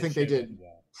something that I think they did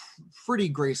pretty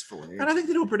gracefully. And I think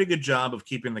they do a pretty good job of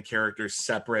keeping the characters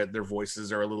separate. Their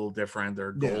voices are a little different.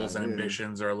 Their goals and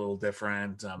ambitions are a little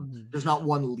different. There's not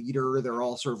one leader. They're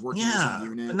all sort of working as a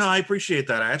unit. No, I appreciate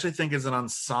that. I actually think as an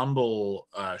ensemble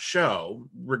show,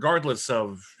 regardless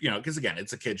of, you know, because again,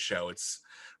 it's a kid's show. It's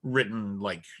written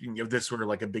like, you know, if this were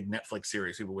like a big Netflix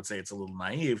series, people would say it's a little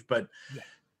naive, but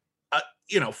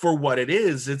you know, for what it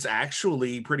is, it's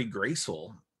actually pretty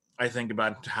graceful. I think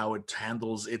about how it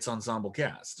handles its ensemble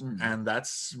cast, and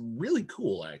that's really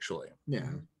cool, actually.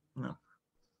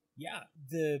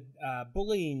 The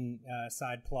bullying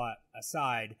side plot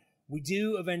aside, we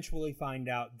do eventually find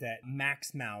out that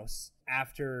Max Mouse,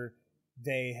 after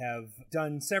they have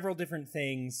done several different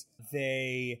things,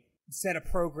 they set a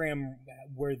program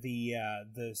where the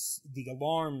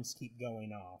alarms keep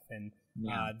going off, and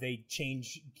they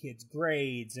change kids'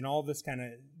 grades and all this kind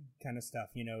of stuff.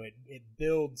 You know, it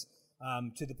builds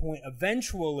to the point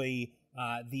eventually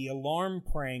the alarm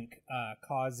prank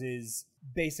causes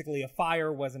basically a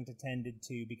fire wasn't attended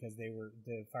to because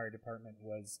the fire department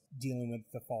was dealing with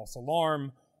the false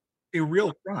alarm. A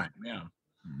real crime,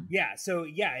 so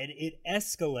it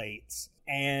escalates,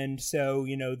 and so,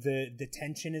 you know, the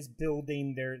tension is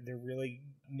building. They're really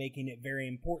making it very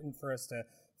important for us to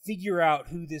figure out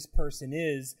who this person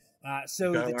is.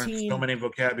 So the team, so many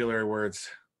vocabulary words.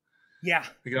 Yeah.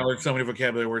 We gotta learn so many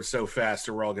vocabulary words so fast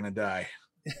or we're all gonna die.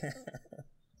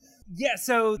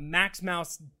 So Max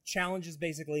Mouse challenges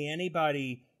basically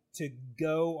anybody to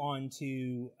go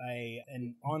onto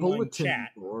an online bulletin chat.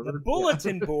 Board. The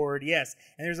bulletin board, yes.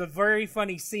 And there's a very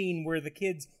funny scene where the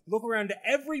kids look around to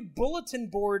every bulletin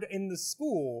board in the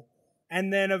school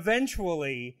and then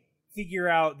eventually figure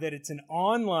out that it's an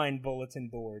online bulletin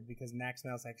board because Max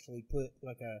Mouse actually put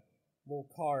like a little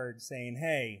card saying,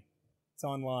 hey, it's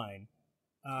online.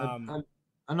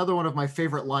 Another one of my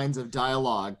favorite lines of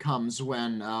dialogue comes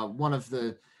when one of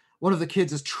the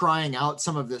kids is trying out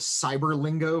some of this cyber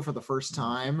lingo for the first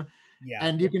time, Yeah.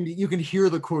 And you can hear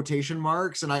the quotation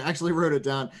marks, and I actually wrote it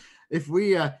down. If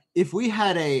we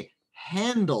had a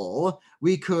handle,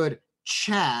 we could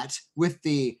chat with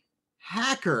the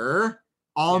hacker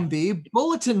on the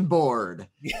bulletin board.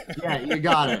 Yeah, you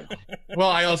got it. Well,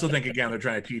 I also think again they're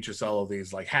trying to teach us all of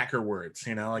these like hacker words,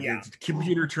 like it's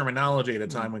computer terminology at a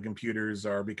time when computers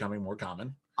are becoming more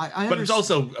common. But it's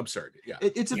also absurd. Yeah,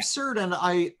 it's absurd, and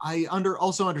I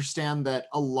also understand that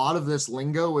a lot of this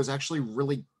lingo is actually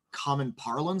really common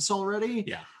parlance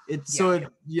already.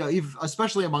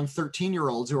 Especially among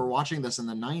 13-year-olds who are watching this in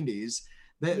the 90s,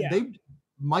 they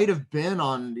might have been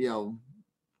on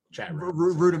chat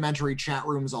rudimentary chat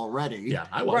rooms already. Yeah,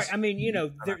 I was. Right. I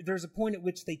mean, there's a point at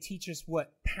which they teach us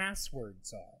what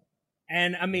passwords are.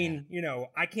 And I mean,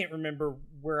 I can't remember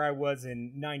where I was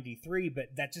in 93, but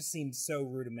that just seems so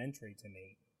rudimentary to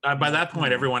me. By that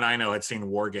point, everyone I know had seen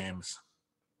War Games.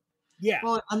 Yeah.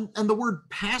 Well, and the word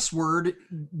password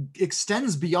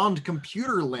extends beyond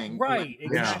computer lingo. Right,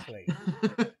 exactly.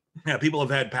 Yeah, people have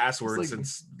had passwords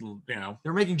since,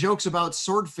 They're making jokes about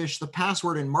Swordfish, the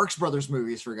password in Marx Brothers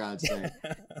movies, for God's sake.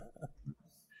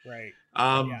 Right.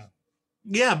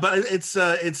 Yeah, but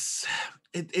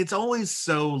it's always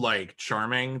so like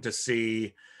charming to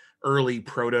see early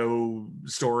proto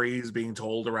stories being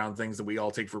told around things that we all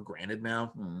take for granted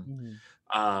now.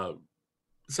 Mm-hmm.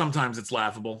 Sometimes it's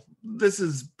laughable. This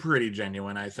is pretty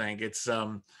genuine, I think. It's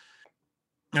and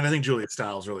I think Julia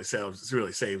Stiles really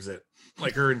saves it.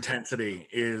 Like her intensity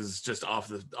is just off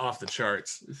the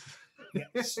charts. Yeah,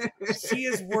 she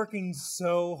is working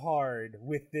so hard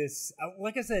with this.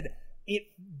 Like I said,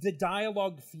 the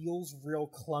dialogue feels real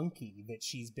clunky that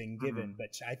she's been given, but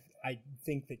I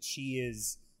think that she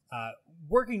is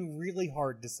working really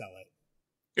hard to sell it.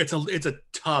 It's a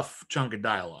tough chunk of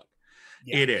dialogue.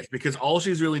 Yeah. It is, because all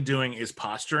she's really doing is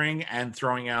posturing and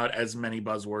throwing out as many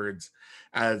buzzwords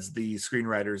as the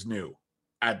screenwriters knew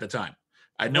at the time.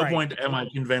 At no point am I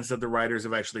convinced that the writers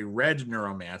have actually read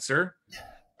Neuromancer.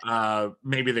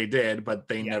 Maybe they did, but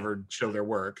they never show their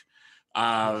work. But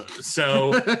I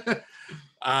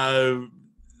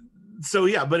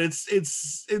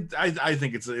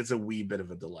think it's a wee bit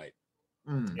of a delight.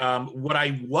 What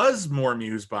I was more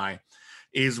amused by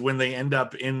is when they end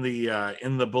up in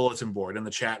the bulletin board, in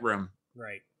the chat room,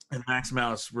 right? And Max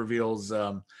Mouse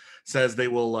says they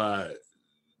will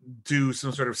do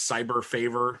some sort of cyber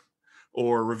favor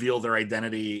or reveal their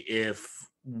identity if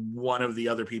one of the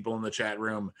other people in the chat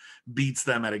room beats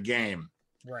them at a game.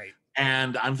 Right.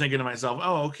 And I'm thinking to myself,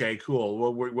 oh, okay,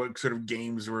 cool. What sort of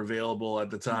games were available at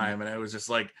the time? And it was just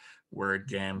like word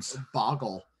games.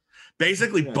 Boggle.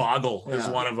 Basically, Boggle is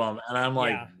one of them. And I'm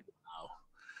like, wow.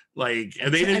 Like,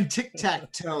 and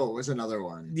Tic-Tac-Toe is another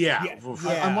one. Yeah.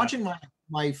 I'm watching my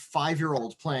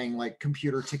 5-year-old playing like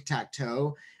computer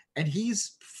Tic-Tac-Toe, and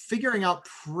he's figuring out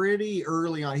pretty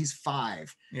early on, he's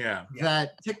 5,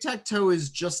 that Tic-Tac-Toe is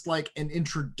just like an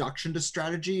introduction to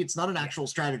strategy. It's not an actual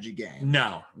strategy game.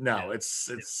 No,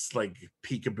 it's like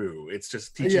peekaboo. It's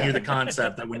just teaching you the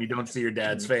concept that when you don't see your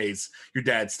dad's face, your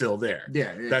dad's still there.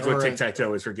 That's what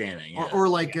Tic-Tac-Toe is for gaming. Or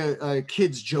like a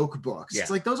kid's joke books. It's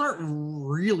like those aren't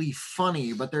really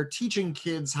funny, but they're teaching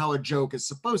kids how a joke is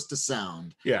supposed to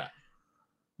sound. Yeah.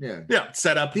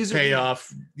 Set up, These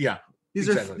payoff. These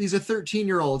are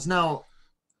 13-year-olds. Now,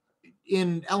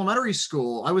 in elementary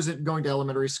school, I was going to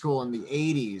elementary school in the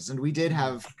 80s, and we did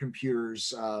have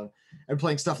computers and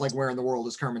playing stuff like Where in the World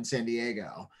is Carmen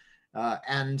Sandiego.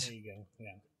 And there you go.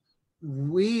 Yeah.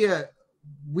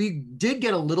 We did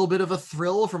get a little bit of a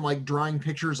thrill from like drawing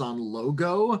pictures on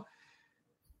Logo.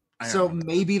 So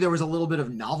maybe there was a little bit of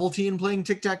novelty in playing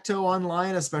Tic-Tac-Toe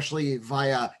online, especially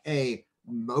via a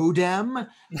modem.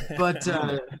 But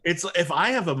it's if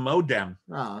I have a modem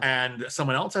and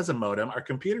someone else has a modem, our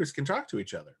computers can talk to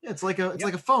each other. It's like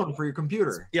a phone for your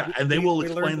computer. And they will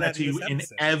explain that to you in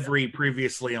every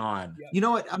previously on. You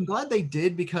know what, I'm glad they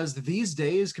did, because these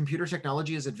days computer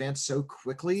technology has advanced so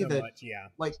quickly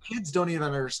like kids don't even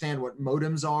understand what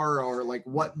modems are, or like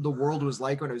what the world was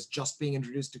like when it was just being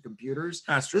introduced to computers.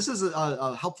 This is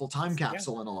a helpful time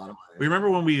capsule in a lot of ways. We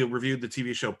remember when we reviewed the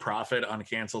TV show Prophet on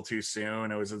Cancel Too Soon.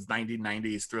 It was his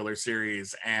 1990s thriller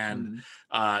series, and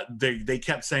they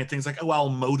kept saying things like, "Oh, I'll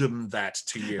modem that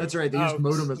to you." That's right. They used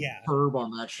modem as a verb on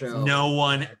that show. No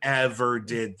one ever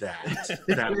did that.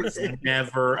 That was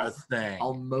never a thing.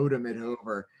 I'll modem it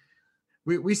over.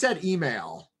 We said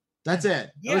email. That's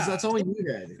it. That's all we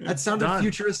needed. That sounded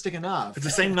futuristic enough. It's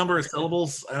the same number of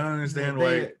syllables. I don't understand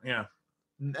why.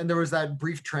 And there was that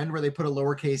brief trend where they put a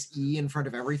lowercase e in front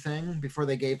of everything before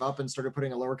they gave up and started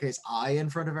putting a lowercase I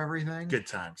in front of everything. Good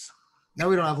times. Now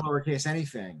we don't have lowercase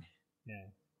anything.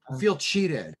 I feel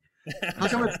cheated. How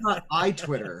come it's not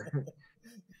iTwitter?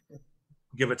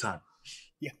 Give it time.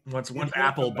 Yeah. Once It'll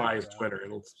Apple come back buys around. Twitter,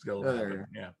 it'll Oh, there you happen.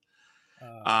 Yeah.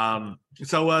 Uh,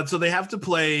 So they have to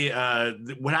play.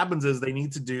 What happens is they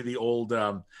need to do the old.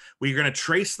 We're going to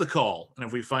trace the call, and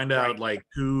if we find out Right. like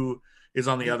who is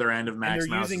on the other end of and Max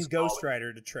they're Mouse's using call, Ghost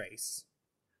Rider to trace.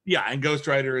 yeah, and Ghost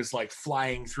Rider is like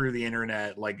flying through the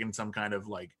internet, like in some kind of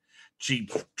like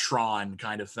cheap Tron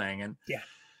kind of thing, and Yeah.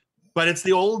 But it's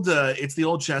the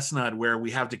old chestnut where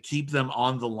we have to keep them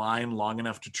on the line long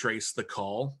enough to trace the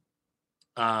call,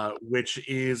 which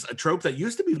is a trope that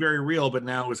used to be very real, but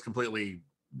now is completely.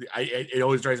 It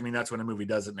always drives me nuts when a movie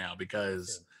does it now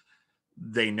because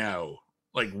they know,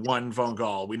 like one phone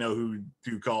call, we know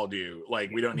who called you.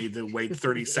 Like we don't need to wait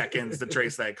 30 seconds to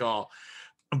trace that call.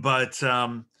 But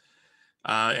in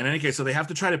any case, so they have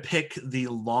to try to pick the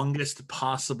longest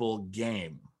possible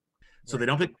game. So they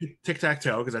don't pick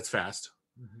tic-tac-toe because that's fast.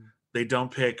 Mm-hmm. They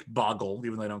don't pick Boggle,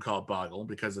 even though they don't call it Boggle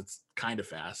because it's kind of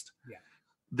fast. Yeah.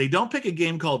 They don't pick a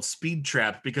game called Speed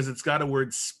Trap because it's got a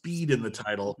word speed in the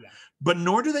title, Yeah. but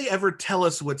nor do they ever tell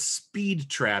us what Speed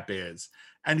Trap is.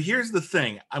 And here's the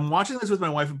thing. I'm watching this with my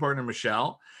wife and partner,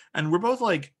 Michelle, and we're both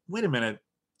like, wait a minute.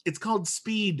 It's called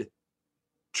Speed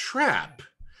Trap.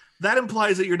 That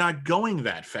implies that you're not going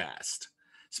that fast.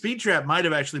 Speed Trap might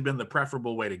have actually been the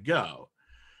preferable way to go.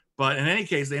 But in any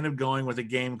case, they end up going with a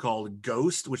game called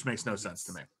Ghost, which makes no sense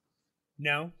to me.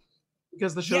 No.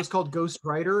 Because the show's called Ghost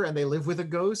Rider and they live with a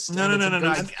ghost. No.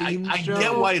 I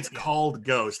get why it's Yeah. called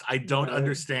Ghost. I don't Right.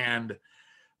 understand.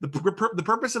 The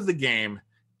purpose of the game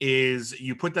is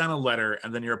you put down a letter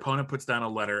and then your opponent puts down a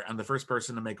letter and the first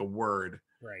person to make a word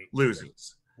Right.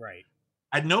 loses. Right.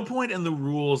 At no point in the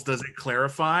rules does it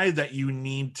clarify that you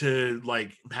need to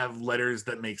like have letters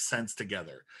that make sense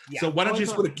together. Yeah. So why don't Oh, I you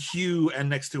just thought- put a Q and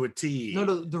next to a T? No,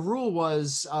 the rule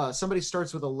was somebody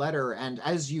starts with a letter, and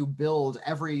as you build,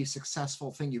 every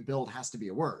successful thing you build has to be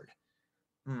a word.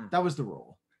 Hmm. That was the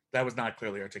rule. That was not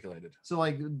clearly articulated. So,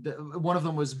 like, one of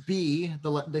them was B.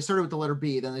 They started with the letter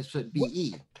B, then they said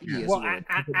B-E. Yeah. E is Well, a word.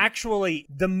 actually,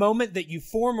 the moment that you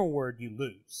form a word, you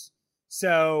lose.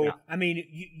 So, Yeah. I mean,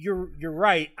 you're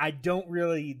right. I don't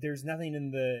really. There's nothing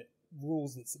in the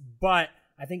rules but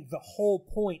I think the whole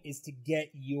point is to get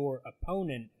your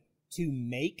opponent to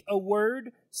make a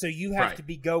word. So you have Right. to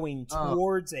be going Oh.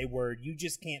 towards a word. You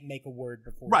just can't make a word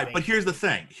before. Right, they- but here's the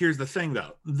thing. Here's the thing,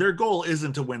 though. Their goal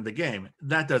isn't to win the game.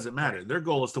 That doesn't matter. Their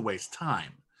goal is to waste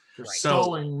time. You're Right.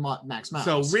 stalling Max Mouse.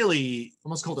 So really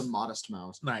Almost called him Modest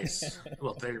Mouse. nice.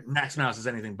 Well, Max Mouse is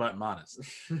anything but modest.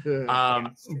 Yeah.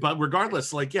 But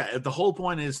regardless, like, yeah, if the whole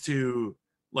point is to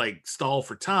like stall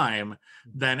for time,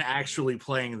 then actually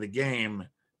playing the game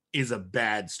is a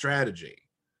bad strategy.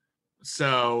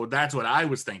 So that's what I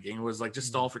was thinking was like just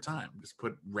stall for time, just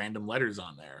put random letters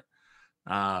on there.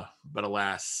 But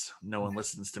alas, no one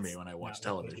listens to me when I watch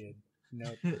Not what they television. did.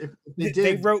 Nope. If They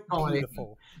did, wrote probably-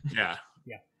 beautiful. Yeah.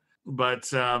 Yeah.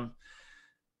 But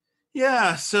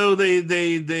yeah, so they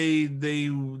play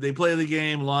the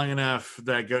game long enough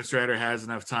that Ghost Rider has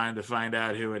enough time to find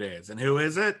out who it is. And who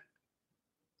is it?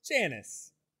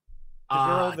 Janice. The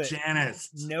girl that Janice.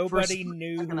 Nobody For a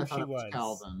knew second, I who thought she it was was.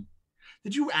 Calvin.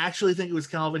 Did you actually think it was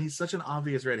Calvin? He's such an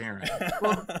obvious red herring.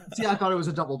 Well, see, I thought it was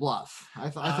a double bluff. I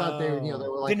thought they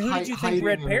were like. Then who did you think hiding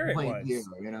Red in Parrot plain was? view,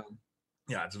 you know?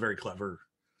 Yeah, it's very clever.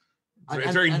 And-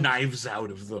 It's very and- Knives Out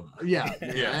of them. Yeah,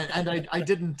 Yeah. and I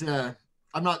didn't.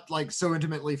 I'm not like so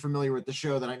intimately familiar with the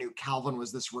show that I knew Calvin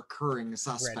was this recurring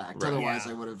suspect. Right. Otherwise,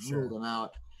 Yeah, I would have sure. ruled him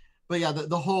out. But yeah,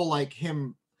 the whole like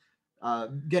him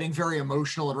getting very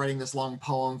emotional and writing this long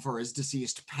poem for his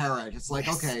deceased parrot. It's like,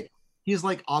 Yes. okay, he's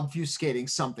like obfuscating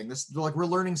something. This like we're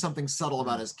learning something subtle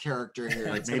about his character here.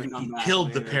 Like It's gonna maybe come he back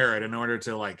killed the later. parrot in order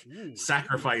to like Ooh.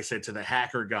 sacrifice it to the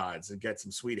hacker gods and get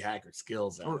some sweet hacker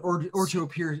skills out. or to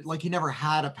appear like he never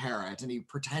had a parrot and he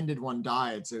pretended one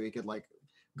died so he could like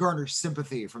garner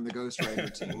sympathy from the Ghost Rider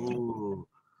team. Ooh.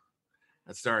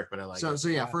 That's dark, but I like So it. so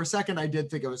yeah, for a second I did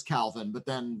think it was Calvin, but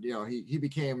then he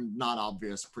became not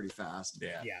obvious pretty fast.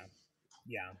 Yeah.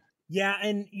 Yeah,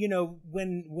 and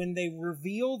when they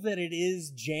reveal that it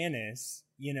is Janice,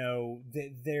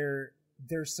 they're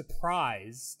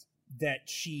surprised that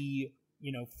she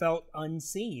felt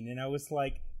unseen, and I was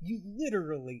like, you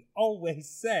literally always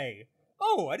say,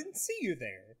 "Oh, I didn't see you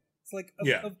there." It's like,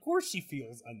 of course she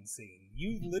feels unseen.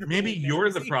 You literally Maybe never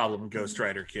you're the see problem, Ghost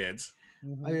Rider kids. her.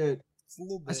 Mhm. It's a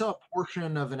little bit. I saw a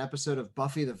portion of an episode of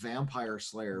Buffy the Vampire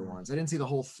Slayer once. I didn't see the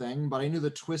whole thing, but I knew the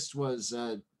twist was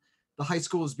the high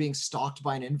school was being stalked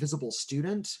by an invisible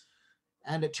student.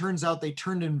 and it turns out they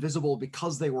turned invisible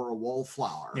because they were a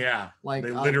wallflower. Yeah, like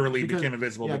they literally because- became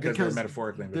invisible yeah, because they're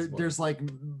metaphorically there- invisible. there's like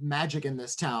magic in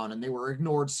this town, and they were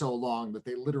ignored so long that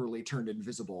they literally turned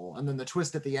invisible. And then the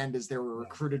twist at the end is they were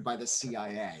recruited by the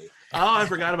CIA. Oh, I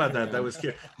forgot about that. That was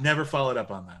cute. Never followed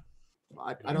up on that.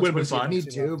 I don't Would've been suppose fun. you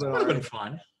need to, but Would have been alright.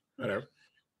 fun. Whatever.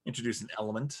 Introduce an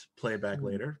element, play it back Mhm.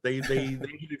 later. They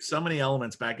introduced so many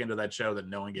elements back into that show that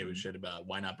no one gave a shit about.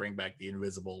 Why not bring back the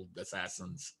invisible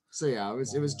assassins? So yeah,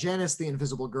 it was Janice the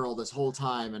Invisible Girl this whole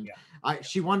time, and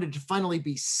she wanted to finally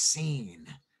be seen.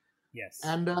 Yes.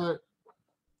 And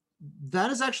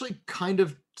that is actually kind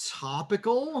of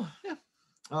topical. Yeah.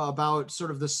 About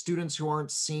sort of the students who aren't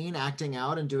seen acting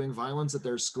out and doing violence at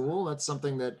their school. That's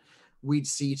something that we'd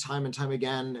see time and time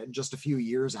again just a few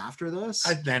years after this.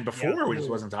 And before we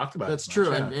just wasn't talked about. That's as much,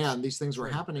 true. yeah. And these things were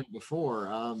happening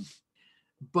before.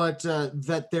 But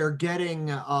that they're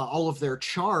getting all of their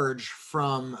charge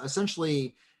from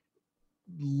essentially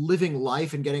living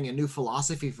life and getting a new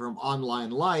philosophy from online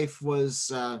life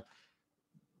was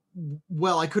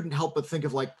well, I couldn't help but think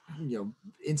of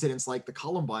incidents like the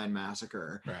Columbine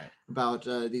massacre, Right. about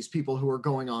these people who are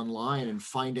going online and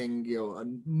finding a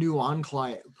new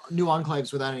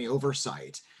enclaves without any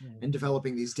oversight, and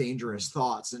developing these dangerous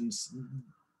thoughts and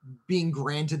being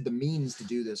granted the means to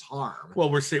do this harm.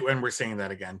 Well, we're seeing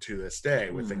that again to this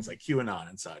day with things like QAnon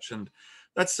and such, and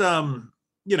that's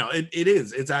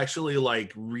it's actually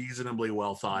like reasonably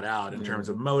well thought out in terms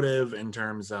of motive, in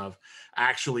terms of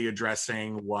actually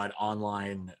addressing what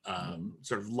online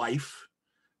sort of life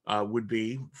would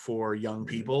be for young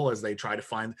people as they try to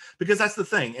find, because that's the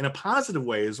thing in a positive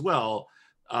way as well.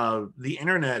 The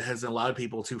internet has allowed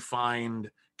people to find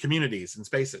communities and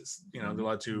spaces. They're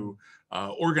allowed to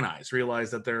organize, realize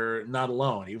that they're not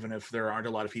alone, even if there aren't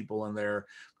a lot of people in their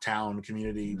town,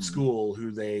 community, school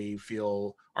who they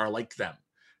feel are like them.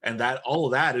 And that all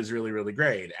of that is really, really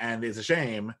great. And it's a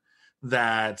shame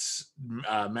that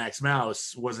Max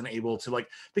Mouse wasn't able to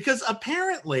because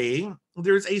apparently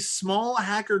there's a small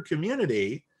hacker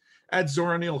community at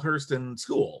Zora Neale Hurston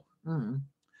School.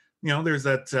 There's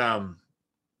that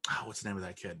what's the name of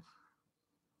that kid?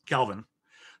 Calvin.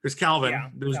 There's Calvin.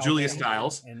 There's Calvin, Julia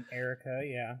Stiles and Erica.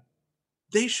 Yeah.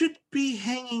 They should be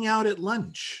hanging out at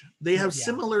lunch. They have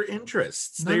similar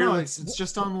interests. No, it's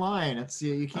just online. It's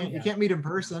you can't meet in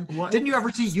person. What? Didn't you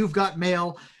ever see You've Got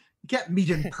Mail? You can't meet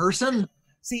in person.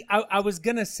 See, I was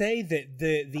gonna say that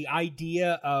the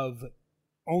idea of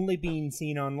only being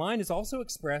seen online is also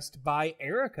expressed by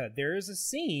Erica. There is a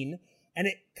scene, and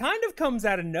it kind of comes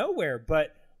out of nowhere,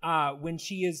 but when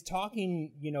she is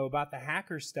talking, about the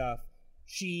hacker stuff,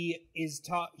 she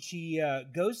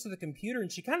goes to the computer and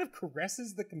she kind of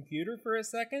caresses the computer for a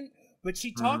second, but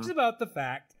she talks about the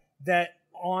fact that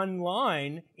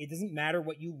online, it doesn't matter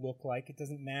what you look like. It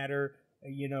doesn't matter,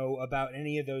 about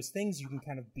any of those things. You can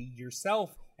kind of be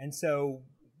yourself. And so,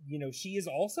 she is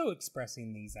also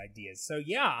expressing these ideas. So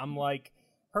yeah, I'm like,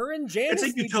 her and Janice.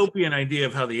 It's a utopian idea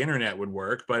of how the internet would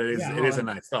work, but it is a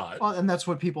nice thought. Well, and that's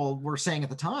what people were saying at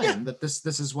the time, that this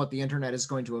is what the internet is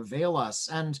going to avail us.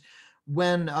 And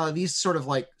when these sort of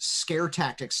scare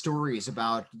tactic stories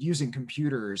about using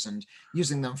computers and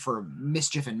using them for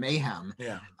mischief and mayhem,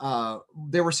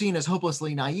 they were seen as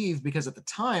hopelessly naive, because at the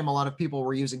time a lot of people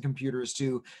were using computers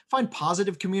to find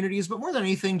positive communities, but more than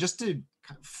anything just to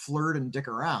kind of flirt and dick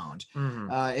around.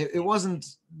 It wasn't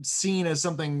seen as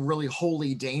something really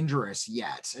wholly dangerous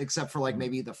yet, except for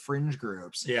maybe the fringe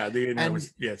groups. The internet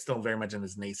was still very much in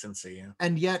its nascency.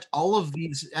 And yet all of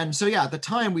these, and so at the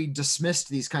time we dismissed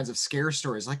these kinds of scare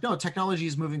stories, no, technology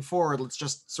is moving forward, let's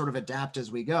just sort of adapt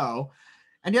as we go.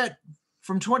 And yet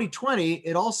from 2020,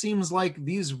 it all seems like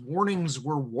these warnings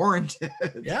were warranted.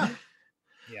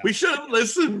 We should have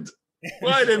listened.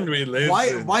 Why didn't we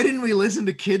listen? Why didn't we listen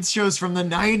to kids shows from the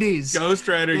 90s? Ghost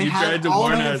Rider, you tried to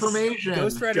warn us. Information.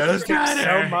 Ghost Rider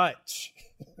so much.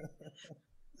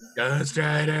 Ghost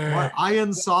Rider.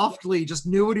 Ian Softly just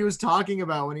knew what he was talking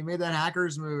about when he made that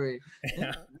Hackers movie.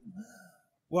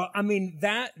 Well, I mean,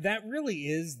 that really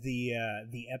is the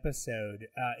episode.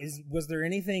 Was there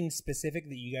anything specific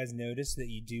that you guys noticed that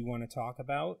you do want to talk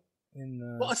about?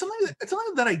 Well, it's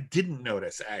something that I didn't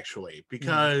notice, actually,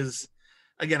 because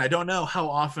again, I don't know how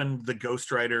often the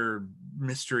Ghost Rider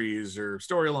mysteries or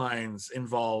storylines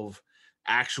involve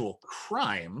actual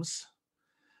crimes,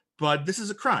 but this is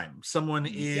a crime. Someone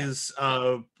is,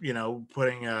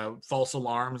 putting false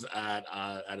alarms at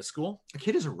a school. A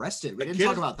kid is arrested. We didn't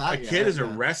talk about that. A kid is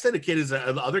arrested. A kid is.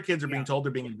 Other kids are being told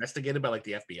they're being investigated by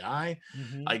the FBI.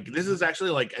 This is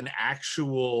actually an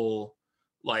actual.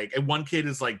 One kid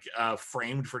is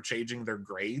framed for changing their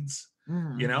grades.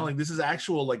 This is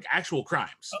actual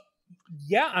crimes.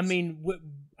 Yeah, I mean,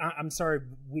 I'm sorry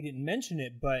we didn't mention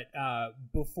it, but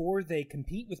before they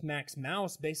compete with Max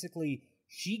Mouse, basically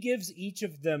she gives each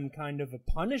of them kind of a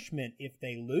punishment if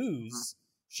they lose.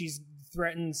 She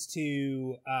threatens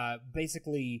to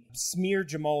basically smear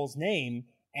Jamal's name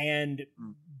and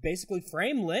basically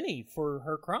frame Lenny for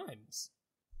her crimes.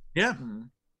 Yeah.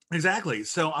 Exactly.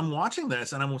 So I'm watching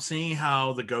this and I'm seeing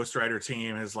how the Ghost Rider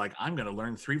team is like, I'm going to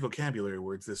learn 3 vocabulary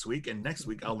words this week, and next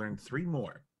week I'll learn 3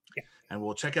 more. Yeah. And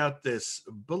we'll check out this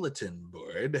bulletin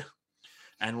board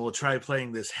and we'll try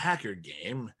playing this hacker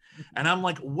game. And I'm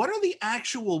like, what are the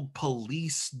actual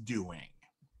police doing?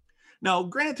 Now,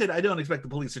 granted, I don't expect the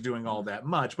police are doing all that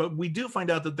much, but we do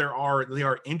find out that they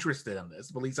are interested in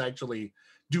this. Police actually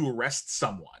do arrest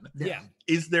someone. Yeah.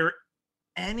 Is there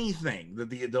anything that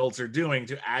the adults are doing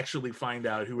to actually find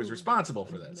out who is responsible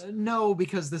for this? No,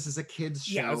 because this is a kids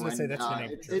show. Yeah, I was gonna say that's the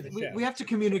name of the show. We have to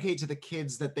communicate to the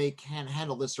kids that they can't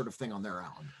handle this sort of thing on their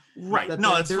own. Right. That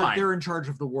No, that's fine. They're in charge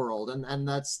of the world, and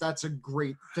that's a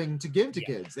great thing to give to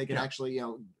kids. They can actually,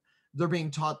 they're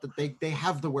being taught that they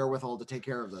have the wherewithal to take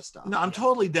care of this stuff. No, I'm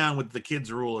totally down with the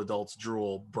kids rule, adults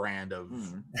drool brand of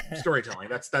storytelling.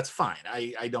 That's fine.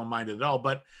 I don't mind it at all.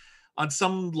 But on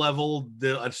some level,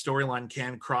 a storyline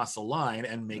can cross a line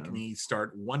and make me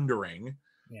start wondering.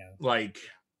 Yeah. Like,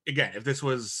 again, if this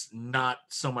was not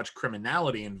so much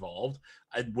criminality involved,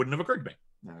 it wouldn't have occurred to me.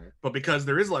 Right. But because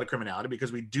there is a lot of criminality,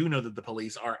 because we do know that the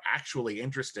police are actually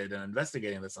interested in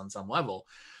investigating this on some level,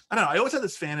 I don't know. I always had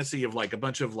this fantasy of like a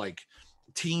bunch of like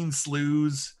teen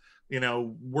sleuths,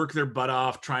 work their butt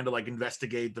off trying to like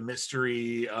investigate the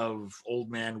mystery of Old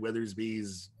Man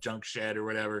Withersby's junk shed or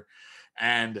whatever.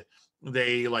 And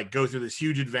they like go through this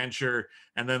huge adventure,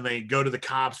 and then they go to the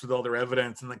cops with all their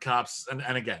evidence, and the cops,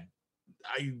 and again,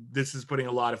 this is putting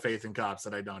a lot of faith in cops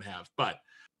that I don't have, but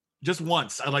just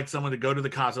once, I'd like someone to go to the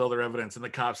cops with all their evidence, and the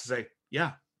cops say,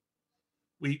 "Yeah,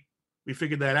 we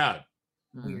figured that out.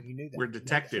 Weird, you knew that. We're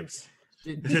detectives.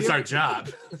 Did It's you our ever- job.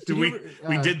 did we you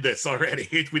ever- did this already.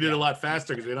 We did it a lot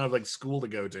faster because we don't have like school to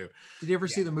go to." Did you ever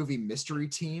see the movie Mystery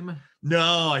Team?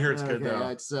 No, I hear it's good Okay, though.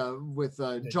 it's with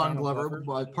John Donald Glover,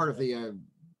 Glover? part of the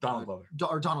Donald Glover.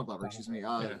 or Donald Glover, excuse me,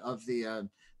 of the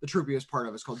troupe he was part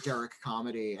of. It's called Derek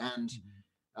Comedy, and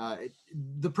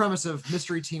the premise of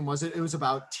Mystery Team was it was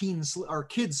about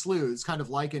kid sleuths, kind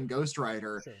of like in Ghost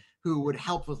Rider, who would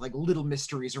help with like little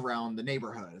mysteries around the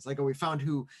neighborhood. It's like, we found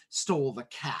who stole the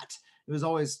cat. It was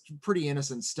always pretty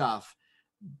innocent stuff.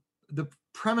 The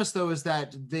premise though is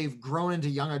that they've grown into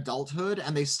young adulthood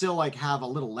and they still like have a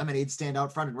little lemonade stand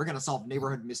out front and we're going to solve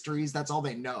neighborhood mysteries. That's all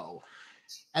they know.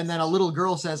 And then a little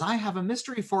girl says, "I have a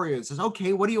mystery for you." It says,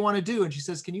 "Okay, what do you want to do?" And she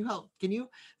says, "Can you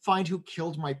find who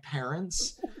killed my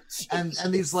parents?" and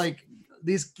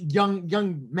these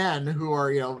young men who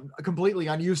are, completely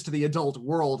unused to the adult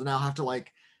world now have to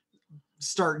like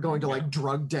start going to like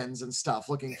drug dens and stuff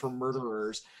looking for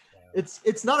murderers.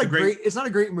 It's not a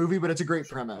great movie, but it's a great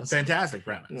premise. Fantastic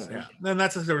premise. Yeah. And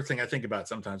that's the sort of thing I think about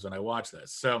sometimes when I watch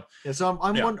this. So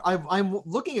I'm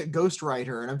looking at Ghost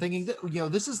Rider and I'm thinking that,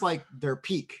 this is like their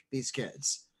peak. These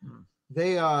kids,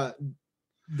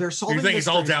 they're solving. You think it's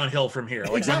all mysteries. downhill from here?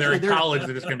 Like Exactly. when they're in college,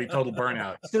 they're just going to be total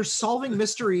burnout. They're solving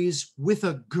mysteries with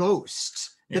a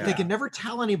ghost that they Yeah. can never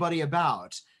tell anybody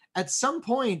about. At some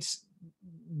point,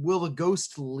 will the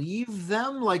ghost leave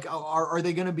them? Like, are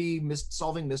they going to be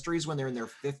solving mysteries when they're in their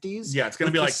 50s? Yeah, it's going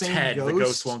to be with like the same Ted. The ghost?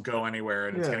 ghost won't go anywhere,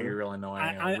 and it's Yeah. going to get real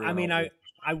annoying.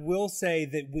 I will say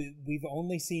that we've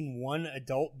only seen one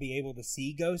adult be able to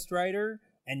see Ghost Rider,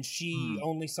 and she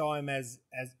only saw him as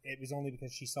it was only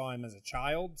because she saw him as a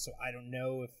child. So I don't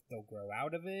know if they'll grow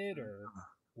out of it or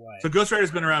what. So Ghost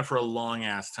Rider's been around for a long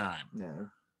ass time. Yeah.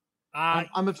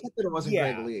 I'm upset that it wasn't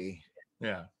yeah. Greg Lee.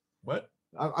 Yeah. What?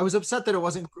 I was upset that it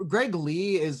wasn't. Greg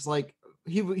Lee is like,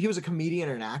 he was a comedian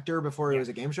and an actor before he was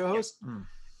a game show host.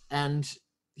 And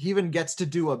he even gets to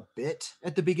do a bit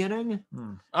at the beginning.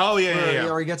 Oh yeah.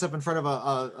 Or he gets up in front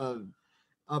of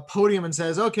a podium and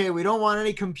says, "Okay, we don't want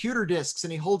any computer discs,"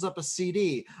 and he holds up a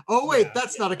CD. Oh wait,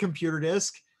 that's not a computer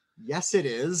disc. Yes, it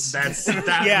is.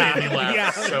 That made me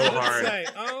laugh so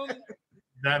hard.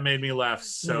 That made me laugh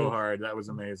so hard. That was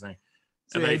amazing.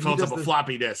 So, and then he he folds does up a the-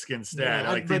 floppy disk instead. Yeah, I'm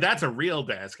like, but- that's a real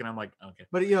desk. And I'm like, okay.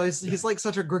 But he's like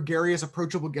such a gregarious,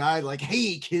 approachable guy. Like,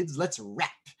 "Hey kids, let's rap."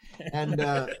 And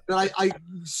but I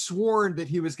sworn that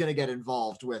he was going to get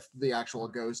involved with the actual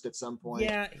ghost at some point.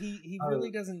 Yeah, he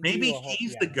really doesn't. Maybe do a whole,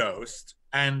 he's the ghost,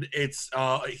 and it's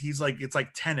like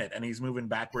Tenet, and he's moving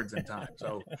backwards in time.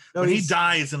 So No, when he he's-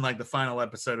 dies in like the final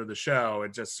episode of the show,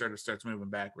 it just sort of starts moving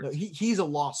No, backwards. he's a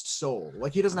lost soul.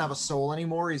 Like he doesn't have a soul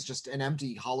anymore. He's just an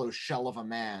empty, hollow shell of a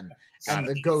man, and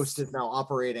the ghost is now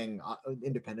operating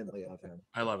independently of him.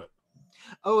 I love it.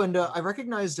 Oh, and I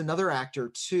recognized another actor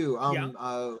too.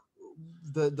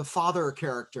 The father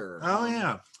character. Oh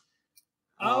yeah.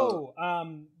 I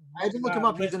had to look him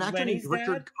up. He's an actor named Lenny's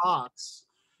Richard dad? Cox.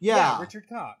 Yeah, Richard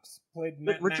Cox played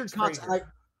Richard Max Cox. Fraser.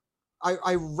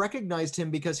 I recognized him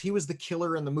because he was the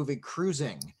killer in the movie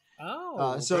Cruising.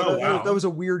 Oh, That was a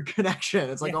weird connection.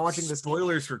 It's like I'm watching this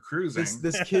Spoilers for Cruising.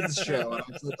 this kids show. And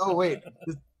it's like, oh wait,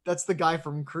 that's the guy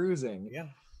from Cruising. yeah.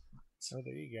 So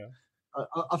there you go.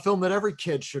 A film that every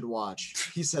kid should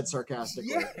watch. He said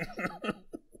sarcastically.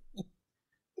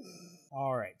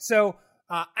 All right. So,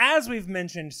 as we've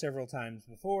mentioned several times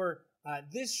before,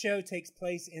 this show takes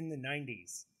place in the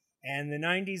 90s. And the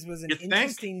 90s was an You think?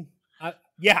 interesting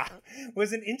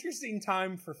was an interesting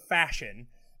time for fashion.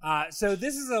 So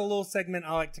this is a little segment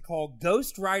I like to call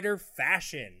Ghost Rider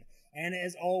Fashion. And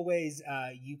as always,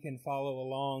 you can follow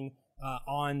along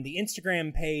on the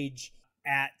Instagram page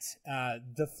at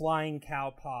the Flying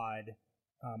Cow Pod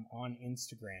on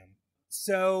Instagram.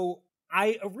 So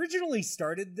I originally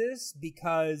started this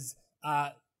because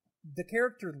the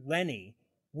character Lenny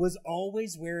was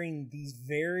always wearing these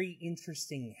very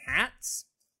interesting hats.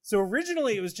 So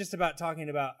originally it was just about talking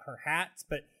about her hats,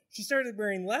 but she started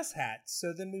wearing less hats.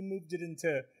 So then we moved it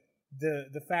into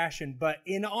the fashion. But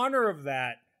in honor of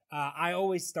that, I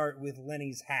always start with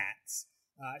Lenny's hats.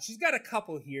 She's got a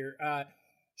couple here.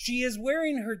 She is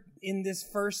wearing her, in this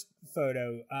first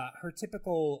photo, her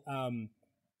typical,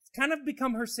 kind of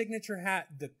become her signature hat,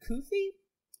 the kufi.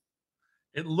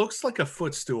 It looks like a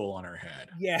footstool on her head.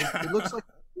 Yeah. It looks like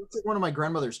one of my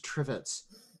grandmother's trivets.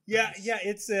 Yeah,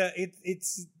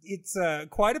 it's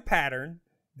quite a pattern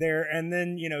there, and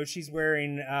then she's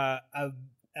wearing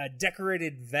a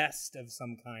decorated vest of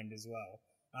some kind as well.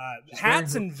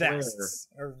 Hats wearing and her vests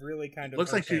are really kind of.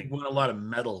 Looks her like she thing. won a lot of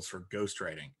medals for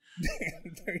ghostwriting.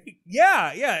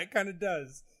 yeah, it kind of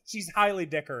does. She's highly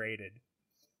decorated.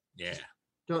 Yeah.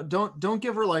 Don't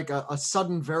give her like a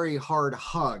sudden very hard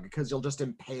hug because you'll just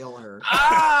impale her.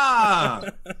 Ah!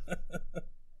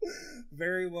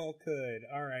 Very well could.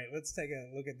 All right, let's take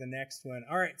a look at the next one.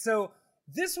 All right, so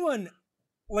this one,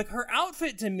 like her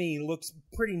outfit to me looks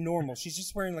pretty normal. She's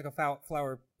just wearing like a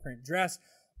flower print dress,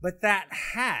 but that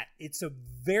hat, it's a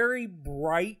very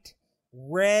bright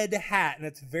red hat, and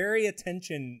it's very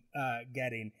attention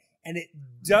getting, and it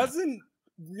doesn't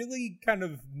really kind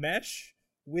of mesh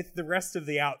with the rest of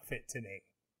the outfit to me.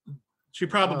 She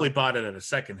probably bought it at a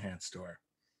secondhand store.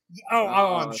 Oh,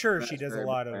 I'm sure she does a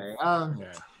lot of.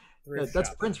 Yeah. That's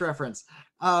a Prince reference.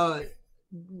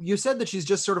 You said that she's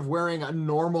just sort of wearing a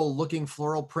normal looking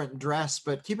floral print dress,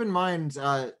 but keep in mind,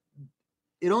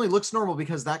 it only looks normal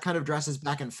because that kind of dress is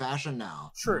back in fashion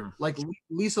now. True. Like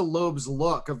Lisa Loeb's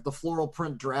look of the floral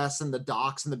print dress and the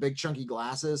docks and the big chunky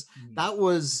glasses, that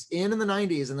was in the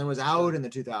 90s and then was out in the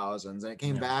 2000s, and it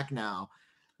came back now.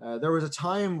 There was a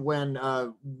time when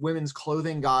women's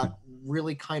clothing got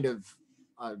really kind of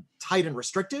tight and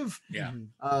restrictive. Yeah.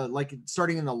 Like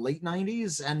starting in the late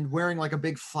 90s, and wearing like a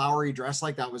big flowery dress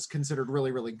like that was considered really,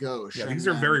 really gauche. Yeah, and, these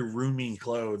are very roomy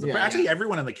clothes. yeah. Actually,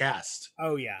 everyone in the cast,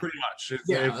 Oh yeah. pretty much.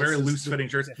 They Yeah, have very this is loose fitting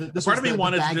shirts. This Part of was me the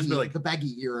wanted to baggy, just be like, the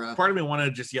baggy era. part of me wanted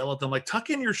to just yell at them, like, tuck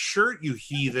in your shirt, you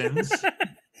heathens.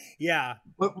 Yeah.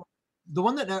 But the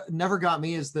one that never got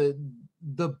me is the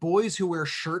boys who wear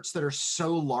shirts that are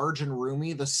so large and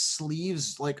roomy, the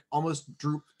sleeves like almost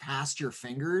droop past your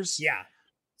fingers. Yeah.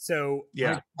 So Yeah.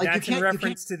 Like, you that's in can't- you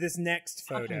reference to this next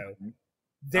photo.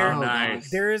 There, Oh, nice.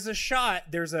 there is a shot.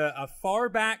 There's a far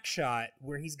back shot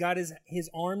where he's got his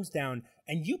arms down,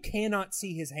 and you cannot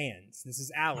see his hands. This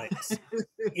is Alex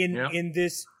in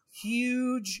this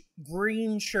huge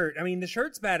green shirt. I mean, the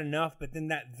shirt's bad enough, but then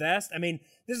that vest. I mean,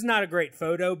 this is not a great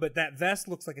photo, but that vest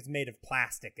looks like it's made of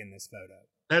plastic in this photo.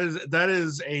 That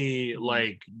is a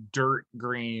like dirt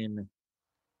green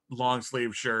long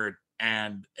sleeve shirt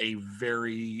and a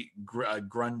very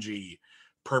grungy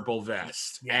purple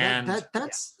vest. Yeah, and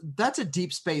that's a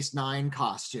Deep Space Nine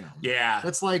costume. yeah,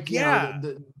 That's like, you know,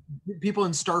 the people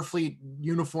in Starfleet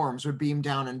uniforms would beam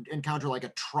down and encounter like a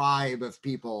tribe of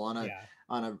people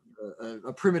on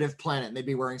a primitive planet, and they'd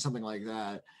be wearing something like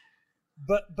that.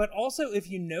 But also, if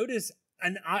you notice,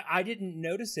 and I didn't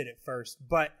notice it at first,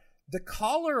 but the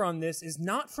collar on this is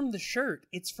not from the shirt;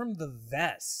 it's from the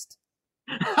vest.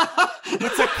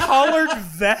 It's a collared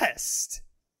vest.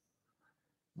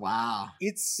 Wow.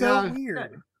 It's so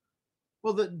weird.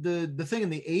 Well, the thing in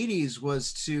the 80s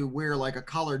was to wear like a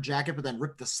collared jacket, but then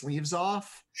rip the sleeves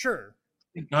off. Sure.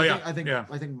 I think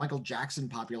Michael Jackson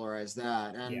popularized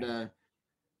that, and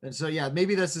so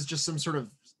maybe this is just some sort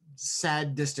of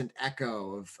sad, distant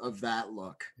echo of that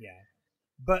look. Yeah,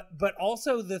 but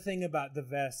also the thing about the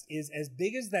vest is, as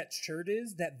big as that shirt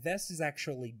is, that vest is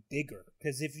actually bigger,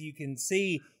 because if you can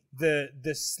see,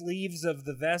 the sleeves of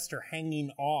the vest are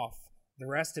hanging off the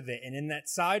rest of it, and in that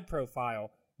side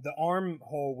profile, the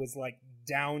armhole was like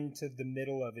down to the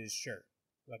middle of his shirt,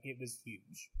 like it was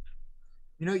huge.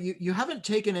 You know, you haven't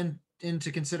taken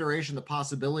into consideration the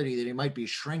possibility that he might be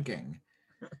shrinking.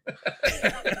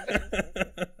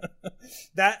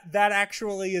 That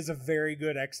actually is a very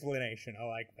good explanation. I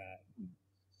like that.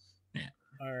 Yeah.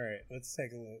 All right, let's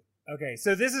take a look. Okay,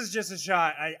 so this is just a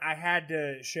shot. I had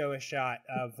to show a shot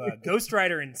of Ghost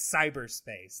Rider in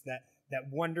cyberspace. That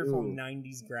wonderful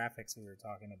 90s graphics we were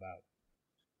talking about.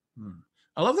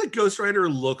 I love that Ghost Rider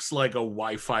looks like a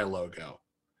Wi-Fi logo.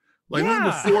 Like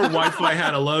before Wi-Fi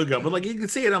had a logo, but like you can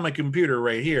see it on my computer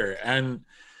right here. And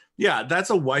yeah, that's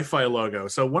a Wi-Fi logo.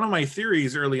 So one of my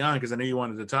theories early on, because I knew you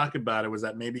wanted to talk about it, was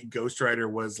that maybe Ghost Rider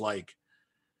was like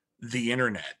the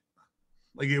internet.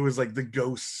 Like it was like the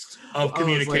ghost of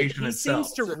communication itself.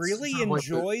 He seems to really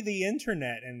enjoy the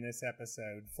internet in this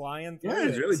episode, flying through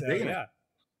he's really big.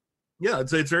 Yeah,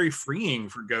 it's very freeing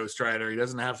for Ghost Rider. He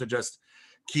doesn't have to just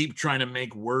keep trying to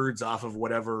make words off of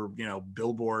whatever,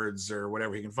 billboards or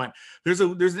whatever he can find. There's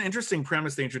an interesting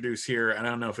premise they introduce here, and I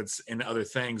don't know if it's in other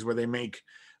things, where they make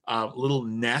little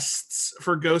nests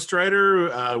for Ghost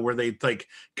Rider, where they like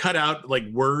cut out like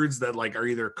words that like are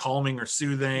either calming or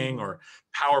soothing or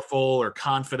powerful or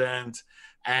confident,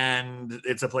 and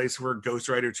it's a place for Ghost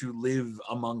Rider to live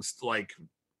amongst like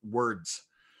words.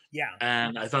 Yeah.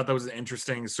 And I thought that was an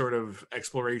interesting sort of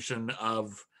exploration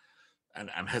of, and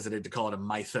I'm hesitant to call it a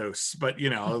mythos, but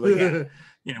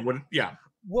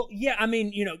Well, yeah, I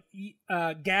mean,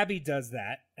 Gabby does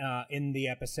that in the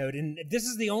episode, and this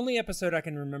is the only episode I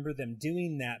can remember them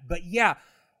doing that. But yeah,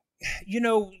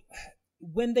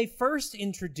 when they first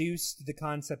introduced the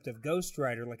concept of Ghost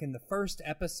Rider, like in the first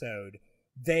episode,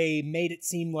 they made it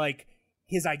seem like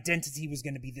his identity was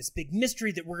going to be this big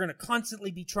mystery that we're going to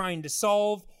constantly be trying to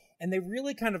solve, and they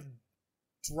really kind of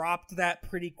dropped that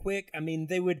pretty quick. I mean,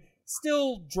 they would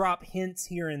still drop hints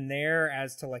here and there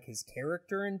as to like his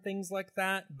character and things like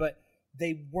that, but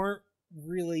they weren't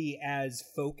really as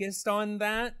focused on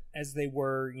that as they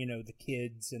were, the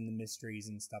kids and the mysteries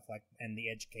and stuff like, and the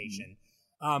education.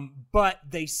 But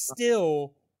they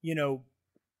still,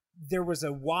 there was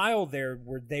a while there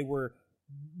where they were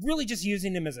really just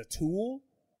using him as a tool.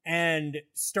 And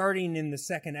starting in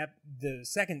the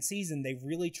second season, they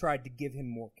really tried to give him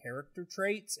more character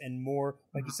traits and more,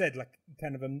 like you said, like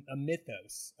kind of a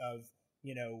mythos of,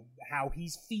 how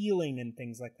he's feeling and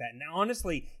things like that. And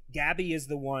honestly, Gabby is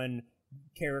the one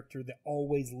character that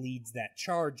always leads that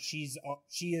charge.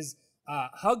 She has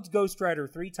hugged Ghost Rider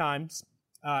 3 times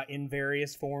in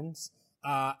various forms,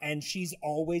 and she's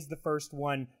always the first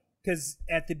one. Because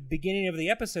at the beginning of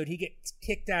the episode, he gets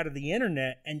kicked out of the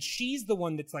internet, and she's the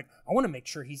one that's like, I want to make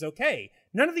sure he's okay.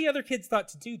 None of the other kids thought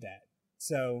to do that.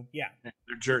 So, yeah.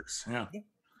 They're jerks, yeah.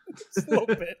 Just a little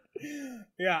bit.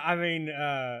 Yeah, I mean,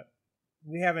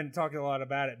 we haven't talked a lot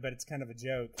about it, but it's kind of a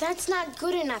joke. That's not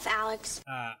good enough, Alex.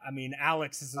 I mean,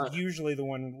 Alex is usually the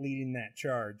one leading that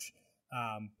charge.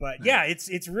 But, yeah,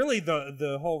 it's really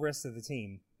the whole rest of the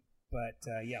team. But,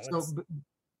 yeah, let's...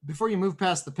 Before you move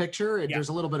past the picture, there's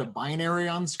a little bit of binary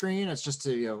on screen. It's just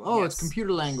to, it's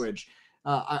computer language.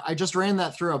 I just ran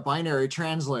that through a binary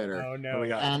translator. Oh, no.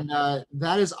 And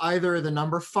that is either the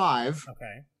number 5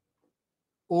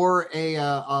 or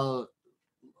a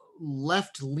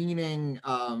left-leaning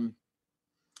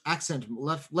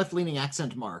left-leaning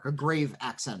accent mark, a grave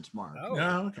accent mark.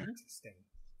 Oh, okay. Interesting.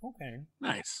 Okay.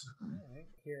 Nice. Right.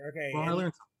 Here, okay. Well, I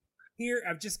learned something. Here,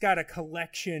 I've just got a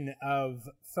collection of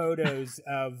photos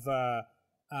of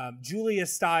Julia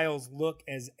Stiles' look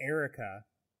as Erica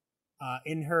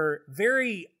in her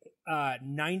very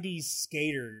 90s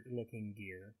skater-looking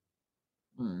gear.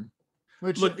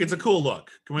 Which, look, it's a cool look.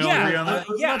 Can we all agree on that?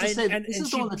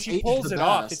 And she pulls it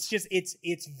off. It's just,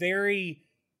 it's very...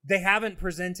 They haven't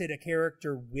presented a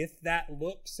character with that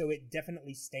look, so it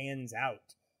definitely stands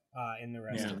out in the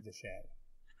rest of the show.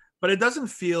 But it doesn't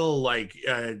feel like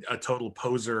a total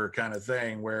poser kind of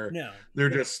thing where they're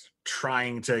just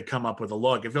trying to come up with a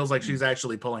look. It feels like she's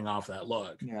actually pulling off that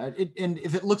look. Yeah, and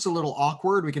if it looks a little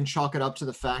awkward, we can chalk it up to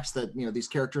the fact that these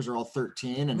characters are all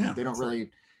 13 and they don't really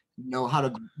know how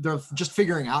to. They're just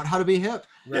figuring out how to be hip.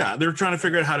 Yeah, they're trying to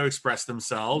figure out how to express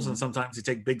themselves, and sometimes you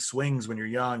take big swings when you're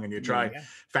young, and you try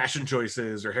fashion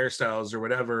choices or hairstyles or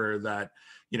whatever that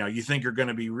you think are going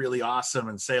to be really awesome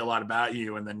and say a lot about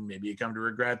you, and then maybe you come to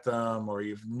regret them or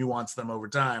you've nuanced them over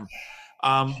time.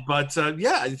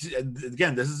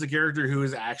 Again, this is a character who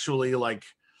is actually like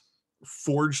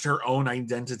forged her own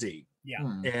identity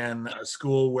in a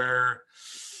school where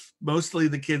mostly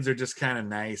the kids are just kind of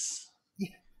nice.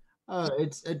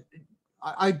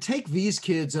 I'd take these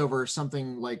kids over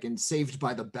something like in Saved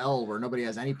by the Bell, where nobody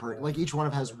has any like each one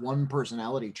of has one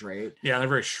personality trait. Yeah, they're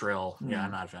very shrill. Yeah,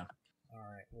 I'm not a fan. All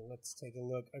right, well, let's take a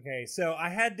look. Okay, so I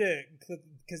had to click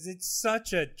because it's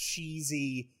such a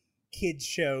cheesy kids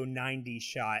show 90s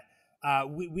shot.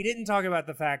 We didn't talk about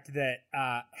the fact that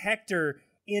Hector,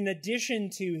 in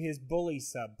addition to his bully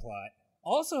subplot,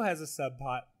 also has a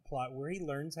subplot where he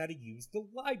learns how to use the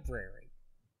library.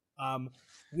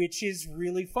 Which is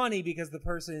really funny because the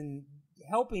person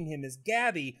helping him is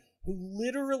Gabby, who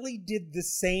literally did the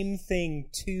same thing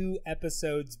 2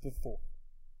 episodes before.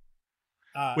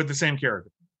 With the same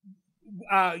character.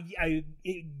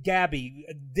 Gabby,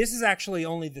 this is actually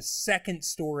only the second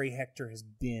story Hector has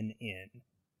been in.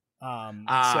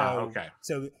 Okay.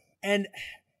 So, and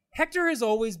Hector has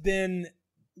always been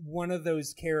one of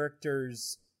those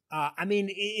characters.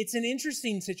 It's an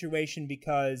interesting situation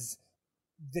because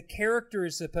the character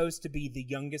is supposed to be the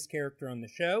youngest character on the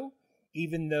show,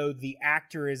 even though the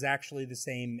actor is actually the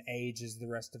same age as the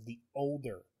rest of the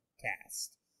older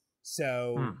cast.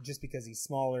 So just because he's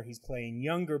smaller, he's playing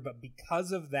younger. But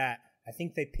because of that, I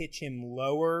think they pitch him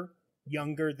lower,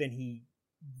 younger than he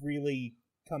really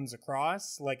comes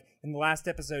across. Like in the last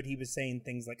episode, he was saying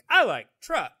things like, "I like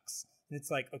trucks." And it's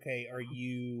like, okay, are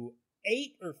you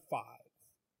 8 or 5?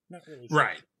 Not really sure.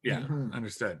 Right. Yeah.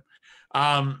 Understood.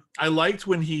 I liked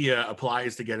when he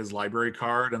applies to get his library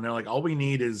card and they're like, all we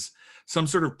need is some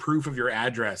sort of proof of your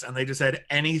address. And they just said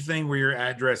anything where your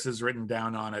address is written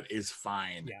down on it is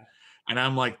fine. Yeah. And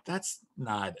I'm like, that's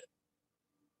not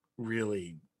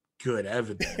really good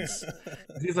evidence.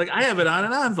 He's like, I have it on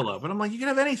an envelope. And I'm like, you can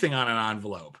have anything on an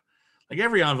envelope. Like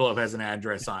every envelope has an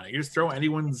address on it. You just throw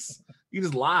you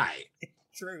just lie.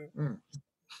 True.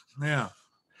 Yeah.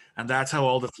 And that's how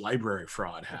all this library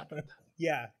fraud happened.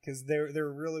 Yeah, because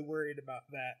they're really worried about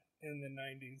that in the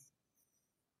 90s.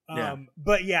 Yeah.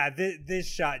 But yeah, this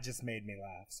shot just made me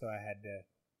laugh, so I had to.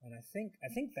 And I think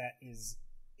that is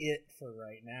it for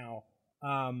right now.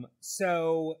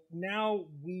 So now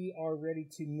we are ready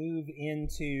to move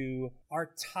into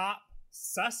our top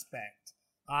suspect,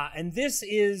 and this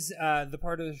is the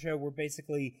part of the show where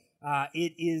basically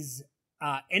it is.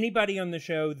 Anybody on the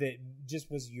show that just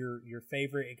was your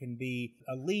favorite. It can be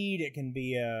a lead, it can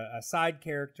be a side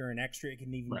character, an extra, it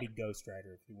can even be Ghost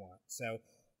Rider if you want. So,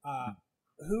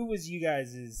 who was you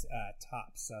guys'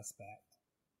 top suspect?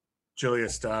 Julia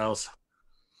Stiles.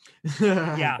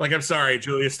 Yeah. Like, I'm sorry,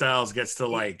 Julia Stiles gets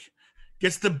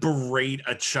to berate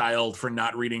a child for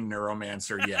not reading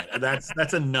Neuromancer yet.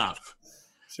 That's enough.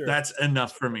 Sure. That's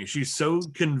enough for me. She's so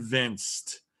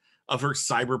convinced of her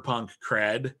cyberpunk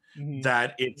cred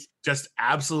that it's just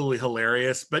absolutely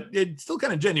hilarious, but it's still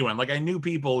kind of genuine. Like I knew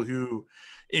people who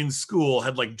in school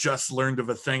had like just learned of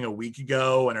a thing a week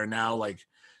ago and are now like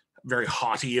very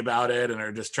haughty about it and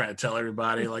are just trying to tell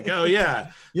everybody like, oh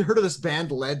yeah. You heard of this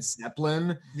band Led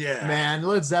Zeppelin? Yeah. Man,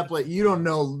 Led Zeppelin, you don't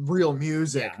know real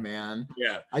music, man.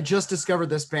 Yeah. I just discovered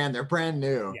this band. They're brand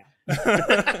new.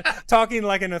 Yeah. Talking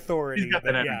like an authority.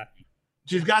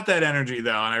 She's got that energy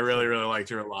though, and I really, really liked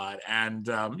her a lot. And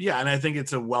and I think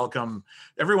it's a welcome.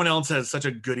 Everyone else has such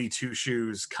a goody two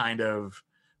shoes kind of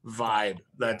vibe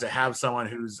that to have someone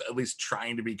who's at least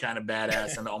trying to be kind of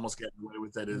badass and almost get away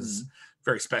with it is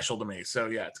very special to me. So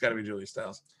yeah, it's got to be Julia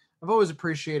Stiles. I've always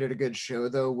appreciated a good show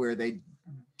though where they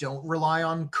don't rely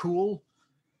on cool.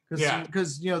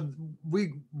 Because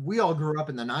we all grew up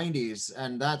in the 90s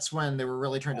and that's when they were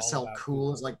really trying to sell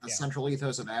cool as like the central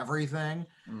ethos of everything.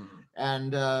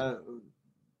 And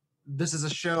this is a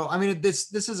show, I mean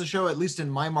this is a show, at least in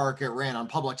my market, ran on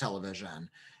public television.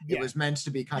 It was meant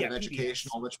to be kind of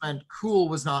educational, which meant cool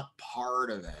was not part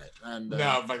of it. And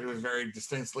no, but it was very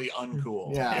distinctly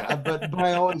uncool. But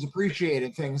I always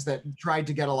appreciated things that tried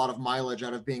to get a lot of mileage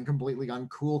out of being completely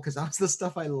uncool because that's the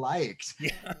stuff I liked.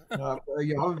 I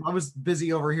was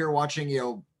busy over here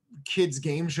watching kids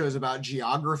game shows about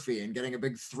geography and getting a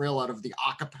big thrill out of the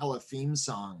a cappella theme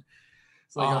song.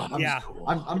 It's like, cool.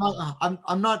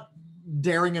 I'm not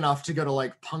daring enough to go to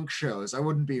like punk shows. I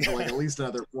wouldn't be for like at least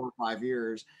another 4 or 5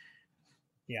 years.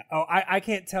 Yeah. Oh, I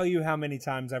can't tell you how many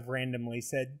times I've randomly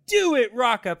said, "Do it,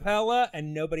 rockapella,"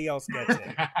 and nobody else gets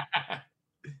it.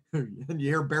 And you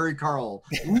hear Barry Carl.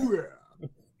 Ooh, yeah.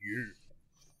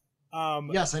 Yeah.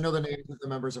 Yes, I know the names of the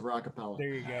members of Rockapella.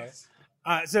 There you go.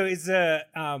 So is the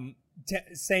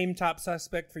same top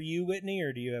suspect for you, Whitney,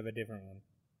 or do you have a different one?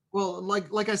 Well,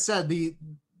 like I said,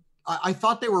 I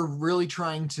thought they were really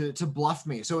trying to bluff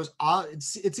me. So it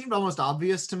seemed almost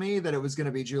obvious to me that it was going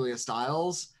to be Julia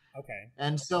Stiles. Okay.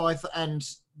 And so and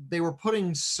they were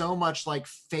putting so much like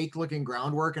fake looking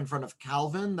groundwork in front of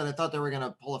Calvin that I thought they were going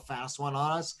to pull a fast one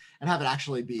on us and have it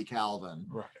actually be Calvin.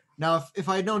 Right. Now, if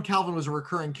I had known Calvin was a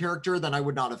recurring character, then I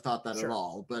would not have thought that at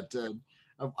all. But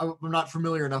I'm not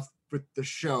familiar enough with the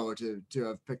show to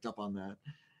have picked up on that.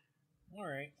 All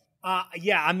right.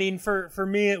 Yeah, I mean, for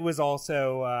me, it was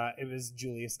also it was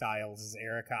Julia Stiles as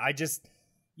Erica. I just,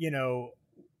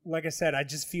 like I said, I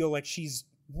just feel like she's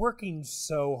working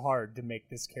so hard to make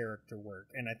this character work,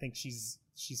 and I think she's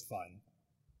fun.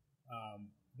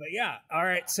 But yeah, all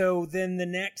right. So then the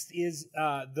next is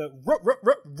the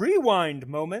rewind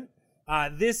moment.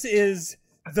 This is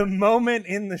the moment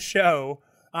in the show,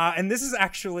 and this is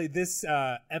actually this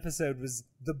episode was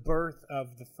the birth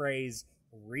of the phrase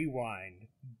rewind.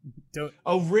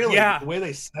 Oh, really? Yeah. The way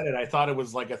they said it, I thought it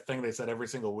was like a thing they said every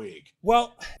single week.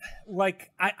 Well,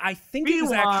 like I think it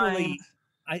was Rewind. actually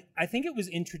I think it was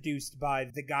introduced by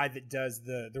the guy that does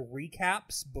the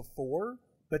recaps before,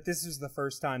 but this is the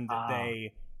first time that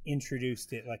they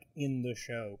introduced it like in the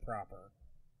show proper.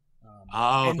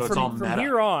 And so it's all from meta.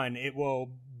 here on, it will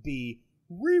be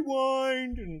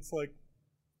rewind, and it's like,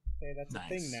 okay, that's Nice. a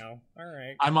thing now. All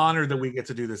right. I'm honored that we get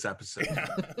to do this episode.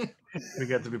 We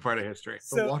get to be part of history.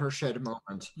 The watershed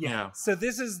moment. Yeah. So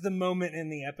this is the moment in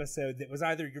the episode that was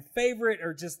either your favorite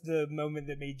or just the moment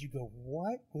that made you go,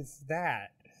 "What was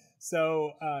that?"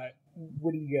 So,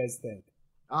 what do you guys think?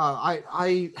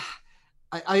 I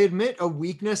admit a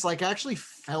weakness. Like, I actually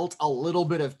felt a little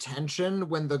bit of tension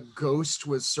when the ghost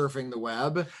was surfing the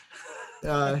web.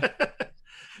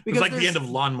 It was like the end of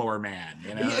Lawnmower Man,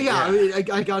 Yeah.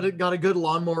 I got a good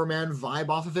Lawnmower Man vibe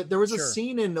off of it. There was a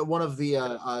scene in one of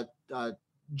the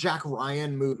Jack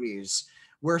Ryan movies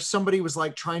where somebody was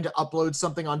like trying to upload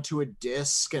something onto a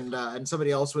disc, and somebody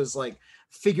else was like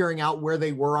figuring out where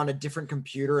they were on a different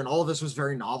computer, and all of this was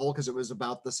very novel because it was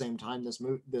about the same time this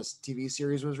TV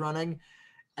series was running,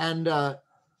 and the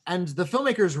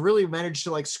filmmakers really managed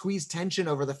to like squeeze tension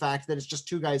over the fact that it's just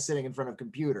two guys sitting in front of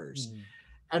computers. Mm-hmm.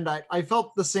 And I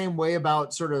felt the same way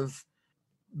about sort of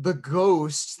the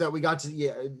ghost that we got to,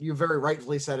 you very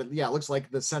rightfully said it. Yeah, it looks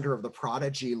like the center of the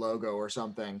Prodigy logo or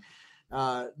something.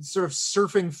 Sort of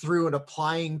surfing through and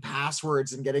applying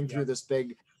passwords and getting through this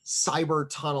big cyber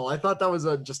tunnel. I thought that was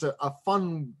just a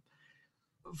fun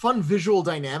visual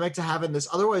dynamic to have in this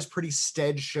otherwise pretty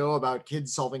stead show about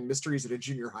kids solving mysteries at a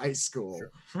junior high school.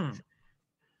 Sure.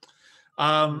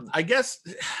 I guess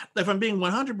if I'm being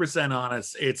 100%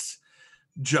 honest, it's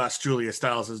just Julia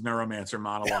Stiles' Neuromancer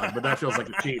monologue, but that feels like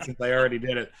a cheat since I already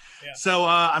did it. Yeah. So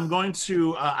I'm going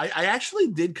to I actually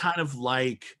did kind of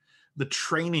like the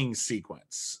training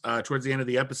sequence towards the end of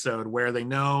the episode where they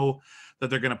know that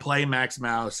they're going to play Max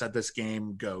Mouse at this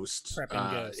game Ghost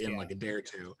in like a day or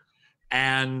two,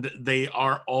 and they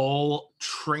are all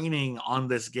training on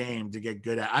this game to get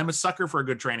good at. I'm a sucker for a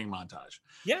good training montage.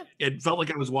 Yeah, it felt like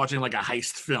I was watching like a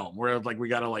heist film where like we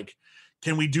got to like,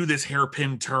 can we do this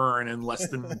hairpin turn in less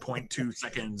than 0.2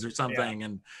 seconds or something? Yeah.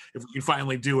 And if we can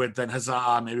finally do it, then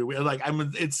huzzah, maybe we like,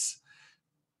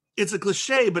 it's a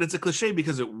cliche, but it's a cliche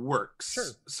because it works. Sure.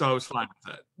 So I was fine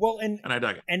with it. Well, and I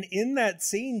dug it. And in that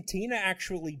scene, Tina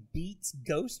actually beats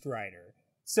Ghost Rider.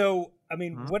 So, I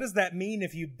mean, what does that mean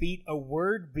if you beat a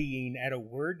word being at a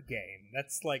word game?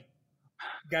 That's like,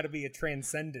 got to be a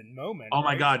transcendent moment. Oh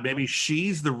my God, maybe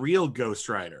she's the real Ghost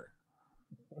Rider.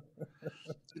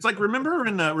 It's like remember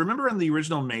in the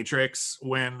original Matrix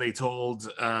when they told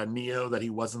Neo that he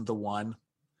wasn't the one,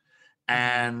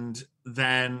 and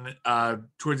then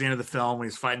towards the end of the film when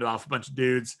he's fighting off a bunch of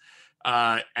dudes,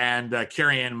 and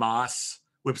Carrie-Anne Moss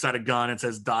whips out a gun and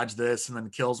says "dodge this" and then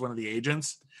kills one of the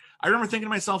agents. I remember thinking to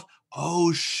myself,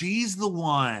 "Oh, she's the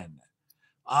one.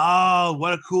 Oh,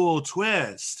 what a cool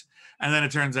twist!" And then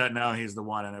it turns out no, he's the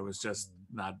one, and it was just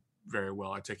not very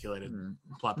well articulated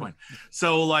plot point.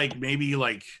 So like maybe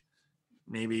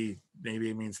it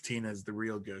means Tina's the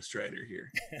real Ghost Rider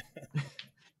here.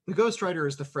 The Ghost Rider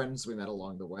is the friends we met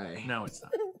along the way. No, it's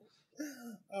not.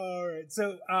 All right.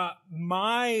 So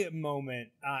my moment,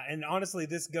 and honestly,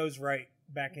 this goes right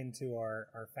back into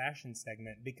our fashion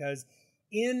segment because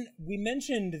we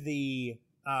mentioned the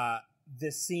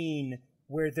scene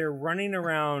where they're running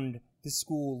around the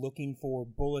school looking for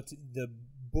the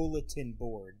bulletin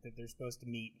board that they're supposed to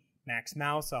meet Max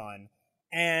Mouse on.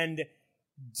 And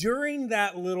during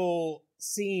that little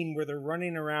scene where they're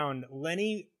running around,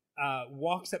 Lenny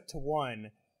walks up to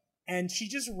one, and she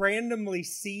just randomly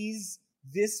sees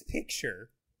this picture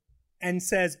and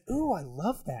says, "Ooh, I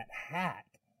love that hat."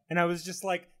 And I was just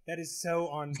like, that is so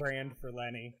on brand for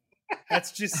Lenny.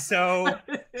 That's just so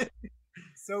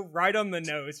right on the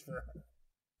nose for her.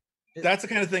 That's the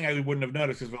kind of thing I wouldn't have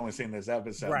noticed because we've only seen this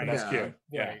episode. Right. But that's cute.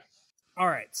 Yeah. Right. All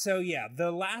right. So, yeah,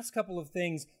 the last couple of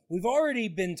things, we've already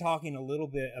been talking a little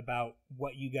bit about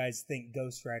what you guys think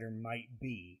Ghost Rider might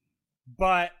be.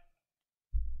 But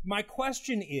my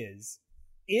question is,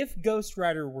 if Ghost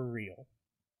Rider were real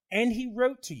and he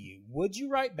wrote to you, would you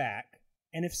write back?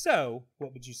 And if so,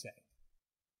 what would you say?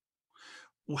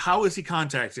 How is he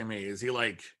contacting me? Is he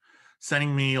like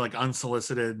sending me like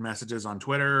unsolicited messages on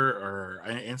Twitter or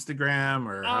Instagram,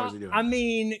 or how is he doing? I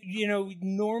mean,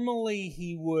 normally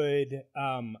he would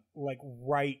like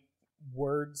write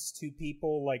words to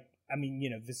people. Like, I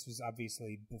mean, this was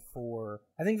obviously before.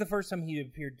 I think the first time he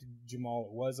appeared to Jamal,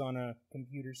 it was on a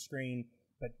computer screen.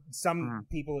 But some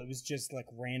people, it was just like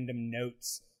random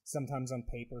notes, sometimes on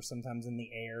paper, sometimes in the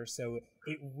air. So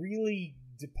it really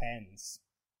depends.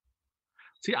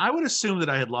 See, I would assume that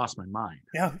I had lost my mind.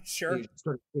 Yeah, sure. You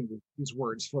start thinking these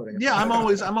words floating. Yeah, I'm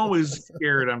always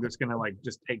scared. I'm just gonna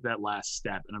just take that last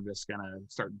step, and I'm just gonna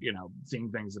start,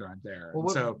 seeing things that aren't there.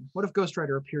 Well, what if Ghost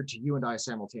Rider appeared to you and I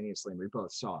simultaneously, and we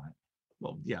both saw it?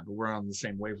 Well, yeah, but we're on the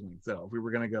same wavelength, though. If we were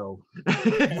gonna go,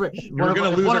 we're gonna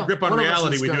lose our grip on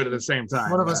reality. We do it at the same time.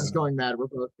 One of us is going mad. We're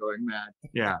both going mad.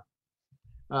 Yeah.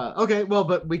 Okay. Well,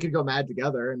 but we could go mad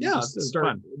together and just start.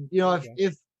 Fun.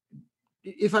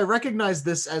 If I recognize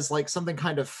this as like something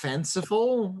kind of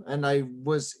fanciful, and I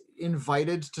was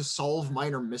invited to solve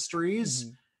minor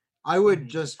mysteries, I would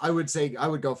say I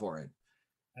would go for it.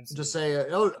 Absolutely. Just say,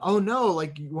 oh no,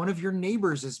 like one of your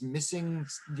neighbors is missing,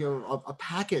 a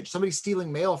package. Somebody's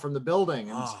stealing mail from the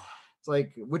building, and it's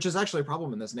like, which is actually a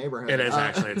problem in this neighborhood. It is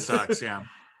actually. It sucks. Yeah.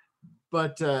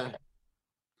 But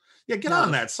get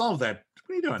on that. Solve that.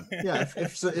 What are you doing? Yeah,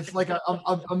 if like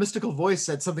a mystical voice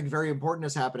said something very important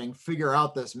is happening, figure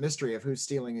out this mystery of who's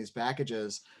stealing these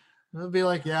packages. It'll be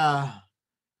like, yeah,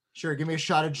 sure, give me a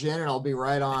shot of gin and I'll be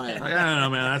right on it. I don't know,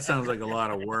 man. That sounds like a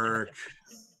lot of work.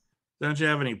 Don't you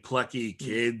have any plucky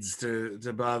kids to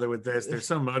bother with this? They're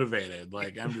so motivated.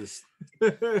 Like, I'm just.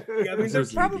 Yeah, I mean, there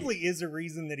probably is a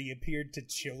reason that he appeared to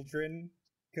children,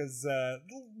 because a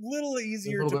little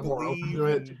easier to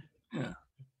believe. Yeah.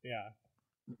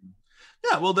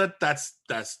 Yeah, well, that's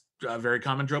a very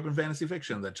common trope in fantasy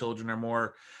fiction, that children are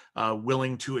more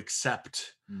willing to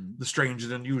accept the strange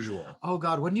and unusual. Oh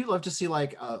God, wouldn't you love to see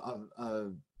like a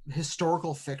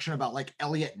historical fiction about like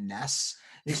Elliot Ness?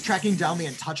 He's tracking down the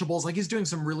Untouchables, like he's doing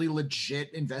some really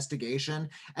legit investigation,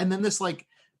 and then this like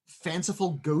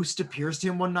fanciful ghost appears to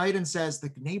him one night and says the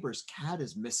neighbor's cat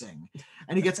is missing,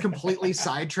 and he gets completely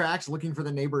sidetracked looking for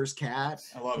the neighbor's cat.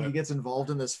 I love it. He gets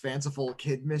involved in this fanciful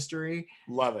kid mystery.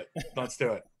 Love it. Let's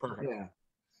do it. Perfect.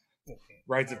 Yeah.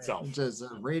 Writes itself. Just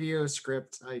a radio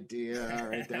script idea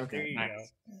right there. Okay.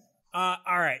 Nice. All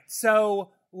right. So,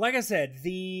 like I said,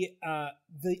 the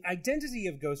identity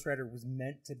of Ghost Rider was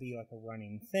meant to be like a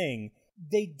running thing.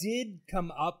 They did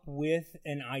come up with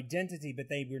an identity, but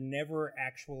they were never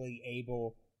actually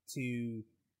able to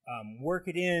work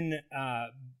it in.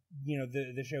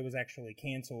 The show was actually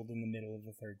canceled in the middle of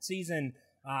the third season,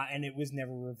 and it was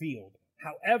never revealed.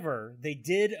 However, they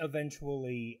did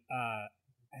eventually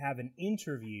have an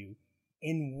interview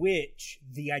in which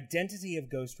the identity of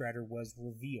Ghost Rider was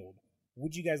revealed.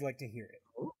 Would you guys like to hear it?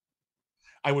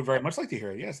 I would very much like to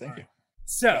hear it. Yes, thank you.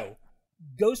 So,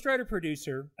 Ghost Rider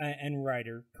producer and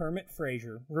writer Kermit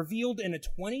Frazier revealed in a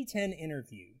 2010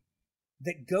 interview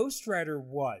that Ghost Rider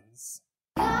was...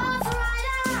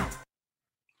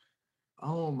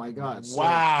 Oh my God.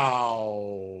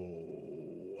 Wow.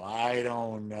 I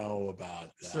don't know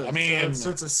about that. So, I mean,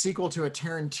 so it's a sequel to a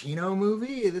Tarantino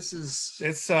movie. This is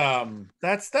that's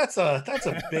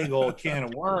a big old can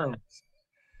of worms.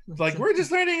 Like, we're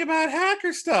just learning about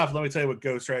hacker stuff. Let me tell you what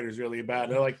Ghost Rider is really about.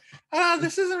 They're like,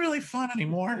 this isn't really fun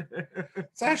anymore.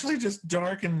 It's actually just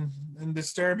dark and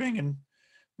disturbing and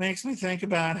makes me think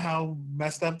about how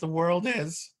messed up the world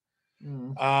is.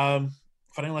 Funny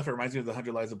enough, it reminds me of The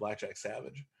 100 Lives of Blackjack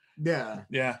Savage. Yeah.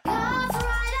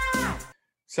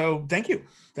 So thank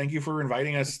you for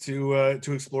inviting us to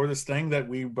explore this thing that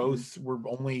we both were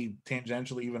only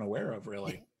tangentially even aware of,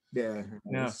 really. Yeah.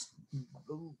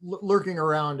 Lurking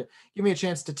around, give me a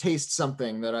chance to taste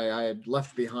something that I had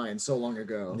left behind so long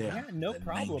ago. Yeah, no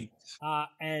problem.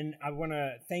 And I want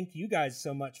to thank you guys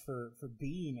so much for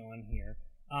being on here.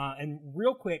 And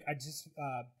real quick, I just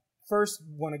first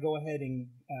want to go ahead and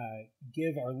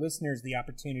give our listeners the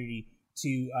opportunity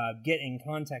to get in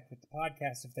contact with the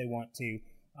podcast if they want to.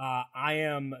 I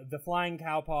am the Flying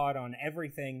Cow Pod on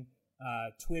everything.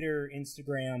 Twitter,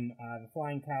 Instagram, the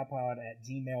Flying Cow Pod at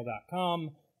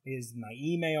gmail.com is my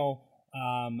email.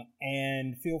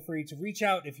 And feel free to reach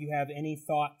out if you have any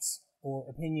thoughts or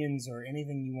opinions or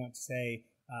anything you want to say.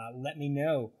 Let me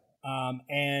know.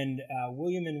 And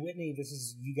William and Whitney, this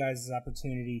is you guys'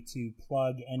 opportunity to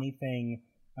plug anything.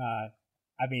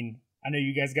 I mean, I know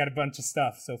you guys got a bunch of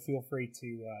stuff, so feel free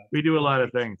to... we do a lot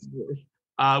of things.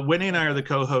 Whitney and I are the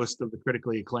co-hosts of the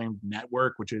Critically Acclaimed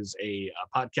Network, which is a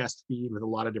podcast feed with a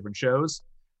lot of different shows.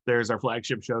 There's our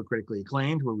flagship show, Critically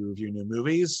Acclaimed, where we review new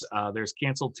movies. There's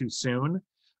Canceled Too Soon,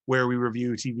 where we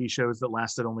review TV shows that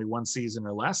lasted only one season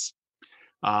or less.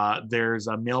 There's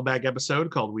a mailbag episode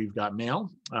called We've Got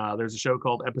Mail. There's a show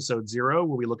called Episode Zero,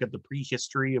 where we look at the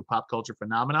prehistory of pop culture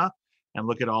phenomena and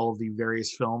look at all of the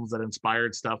various films that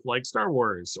inspired stuff like Star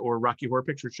Wars or Rocky Horror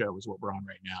Picture Show is what we're on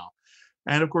right now.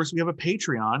 And of course, we have a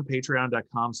Patreon,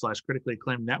 patreon.com/critically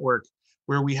acclaimed network,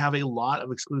 where we have a lot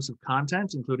of exclusive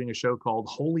content, including a show called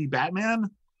Holy Batman,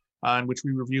 in which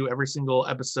we review every single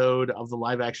episode of the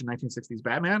live action 1960s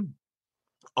Batman.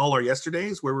 All Our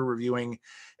Yesterdays, where we're reviewing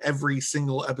every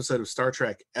single episode of Star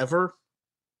Trek ever.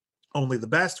 Only the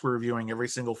Best, we're reviewing every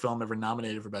single film ever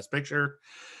nominated for Best Picture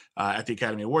at the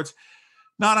Academy Awards.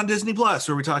 Not on Disney Plus,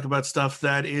 where we talk about stuff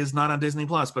that is not on Disney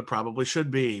Plus, but probably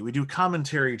should be. We do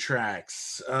commentary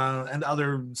tracks and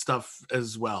other stuff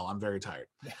as well. I'm very tired.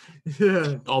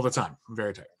 All the time. I'm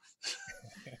very tired.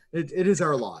 It is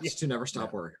our loss to never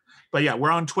stop work. But yeah, we're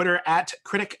on Twitter at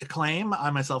Critic Acclaim. I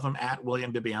myself am at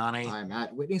William Bibiani. I'm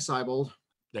at Whitney Seibold.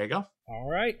 There you go. All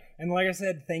right. And like I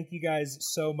said, thank you guys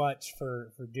so much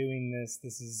for doing this.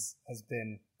 This has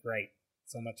been great.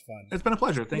 So much fun. It's been a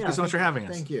pleasure. Thank you so much for having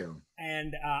us. Thank you.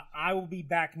 And I will be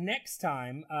back next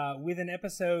time with an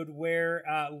episode where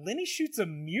Lenny shoots a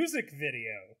music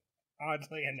video,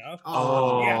 oddly enough.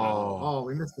 Oh,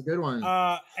 we missed a good one.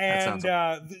 And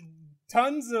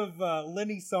tons of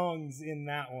Lenny songs in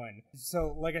that one.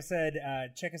 So, like I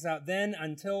said, check us out then.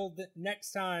 Until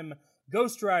next time,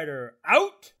 Ghost Rider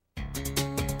out!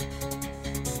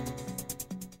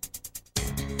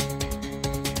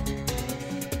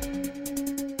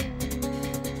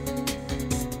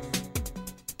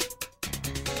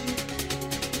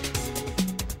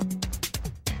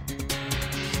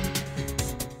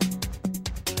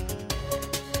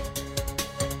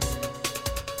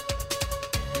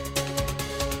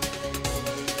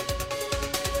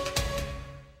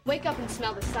 Wake up and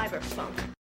smell the cyber funk.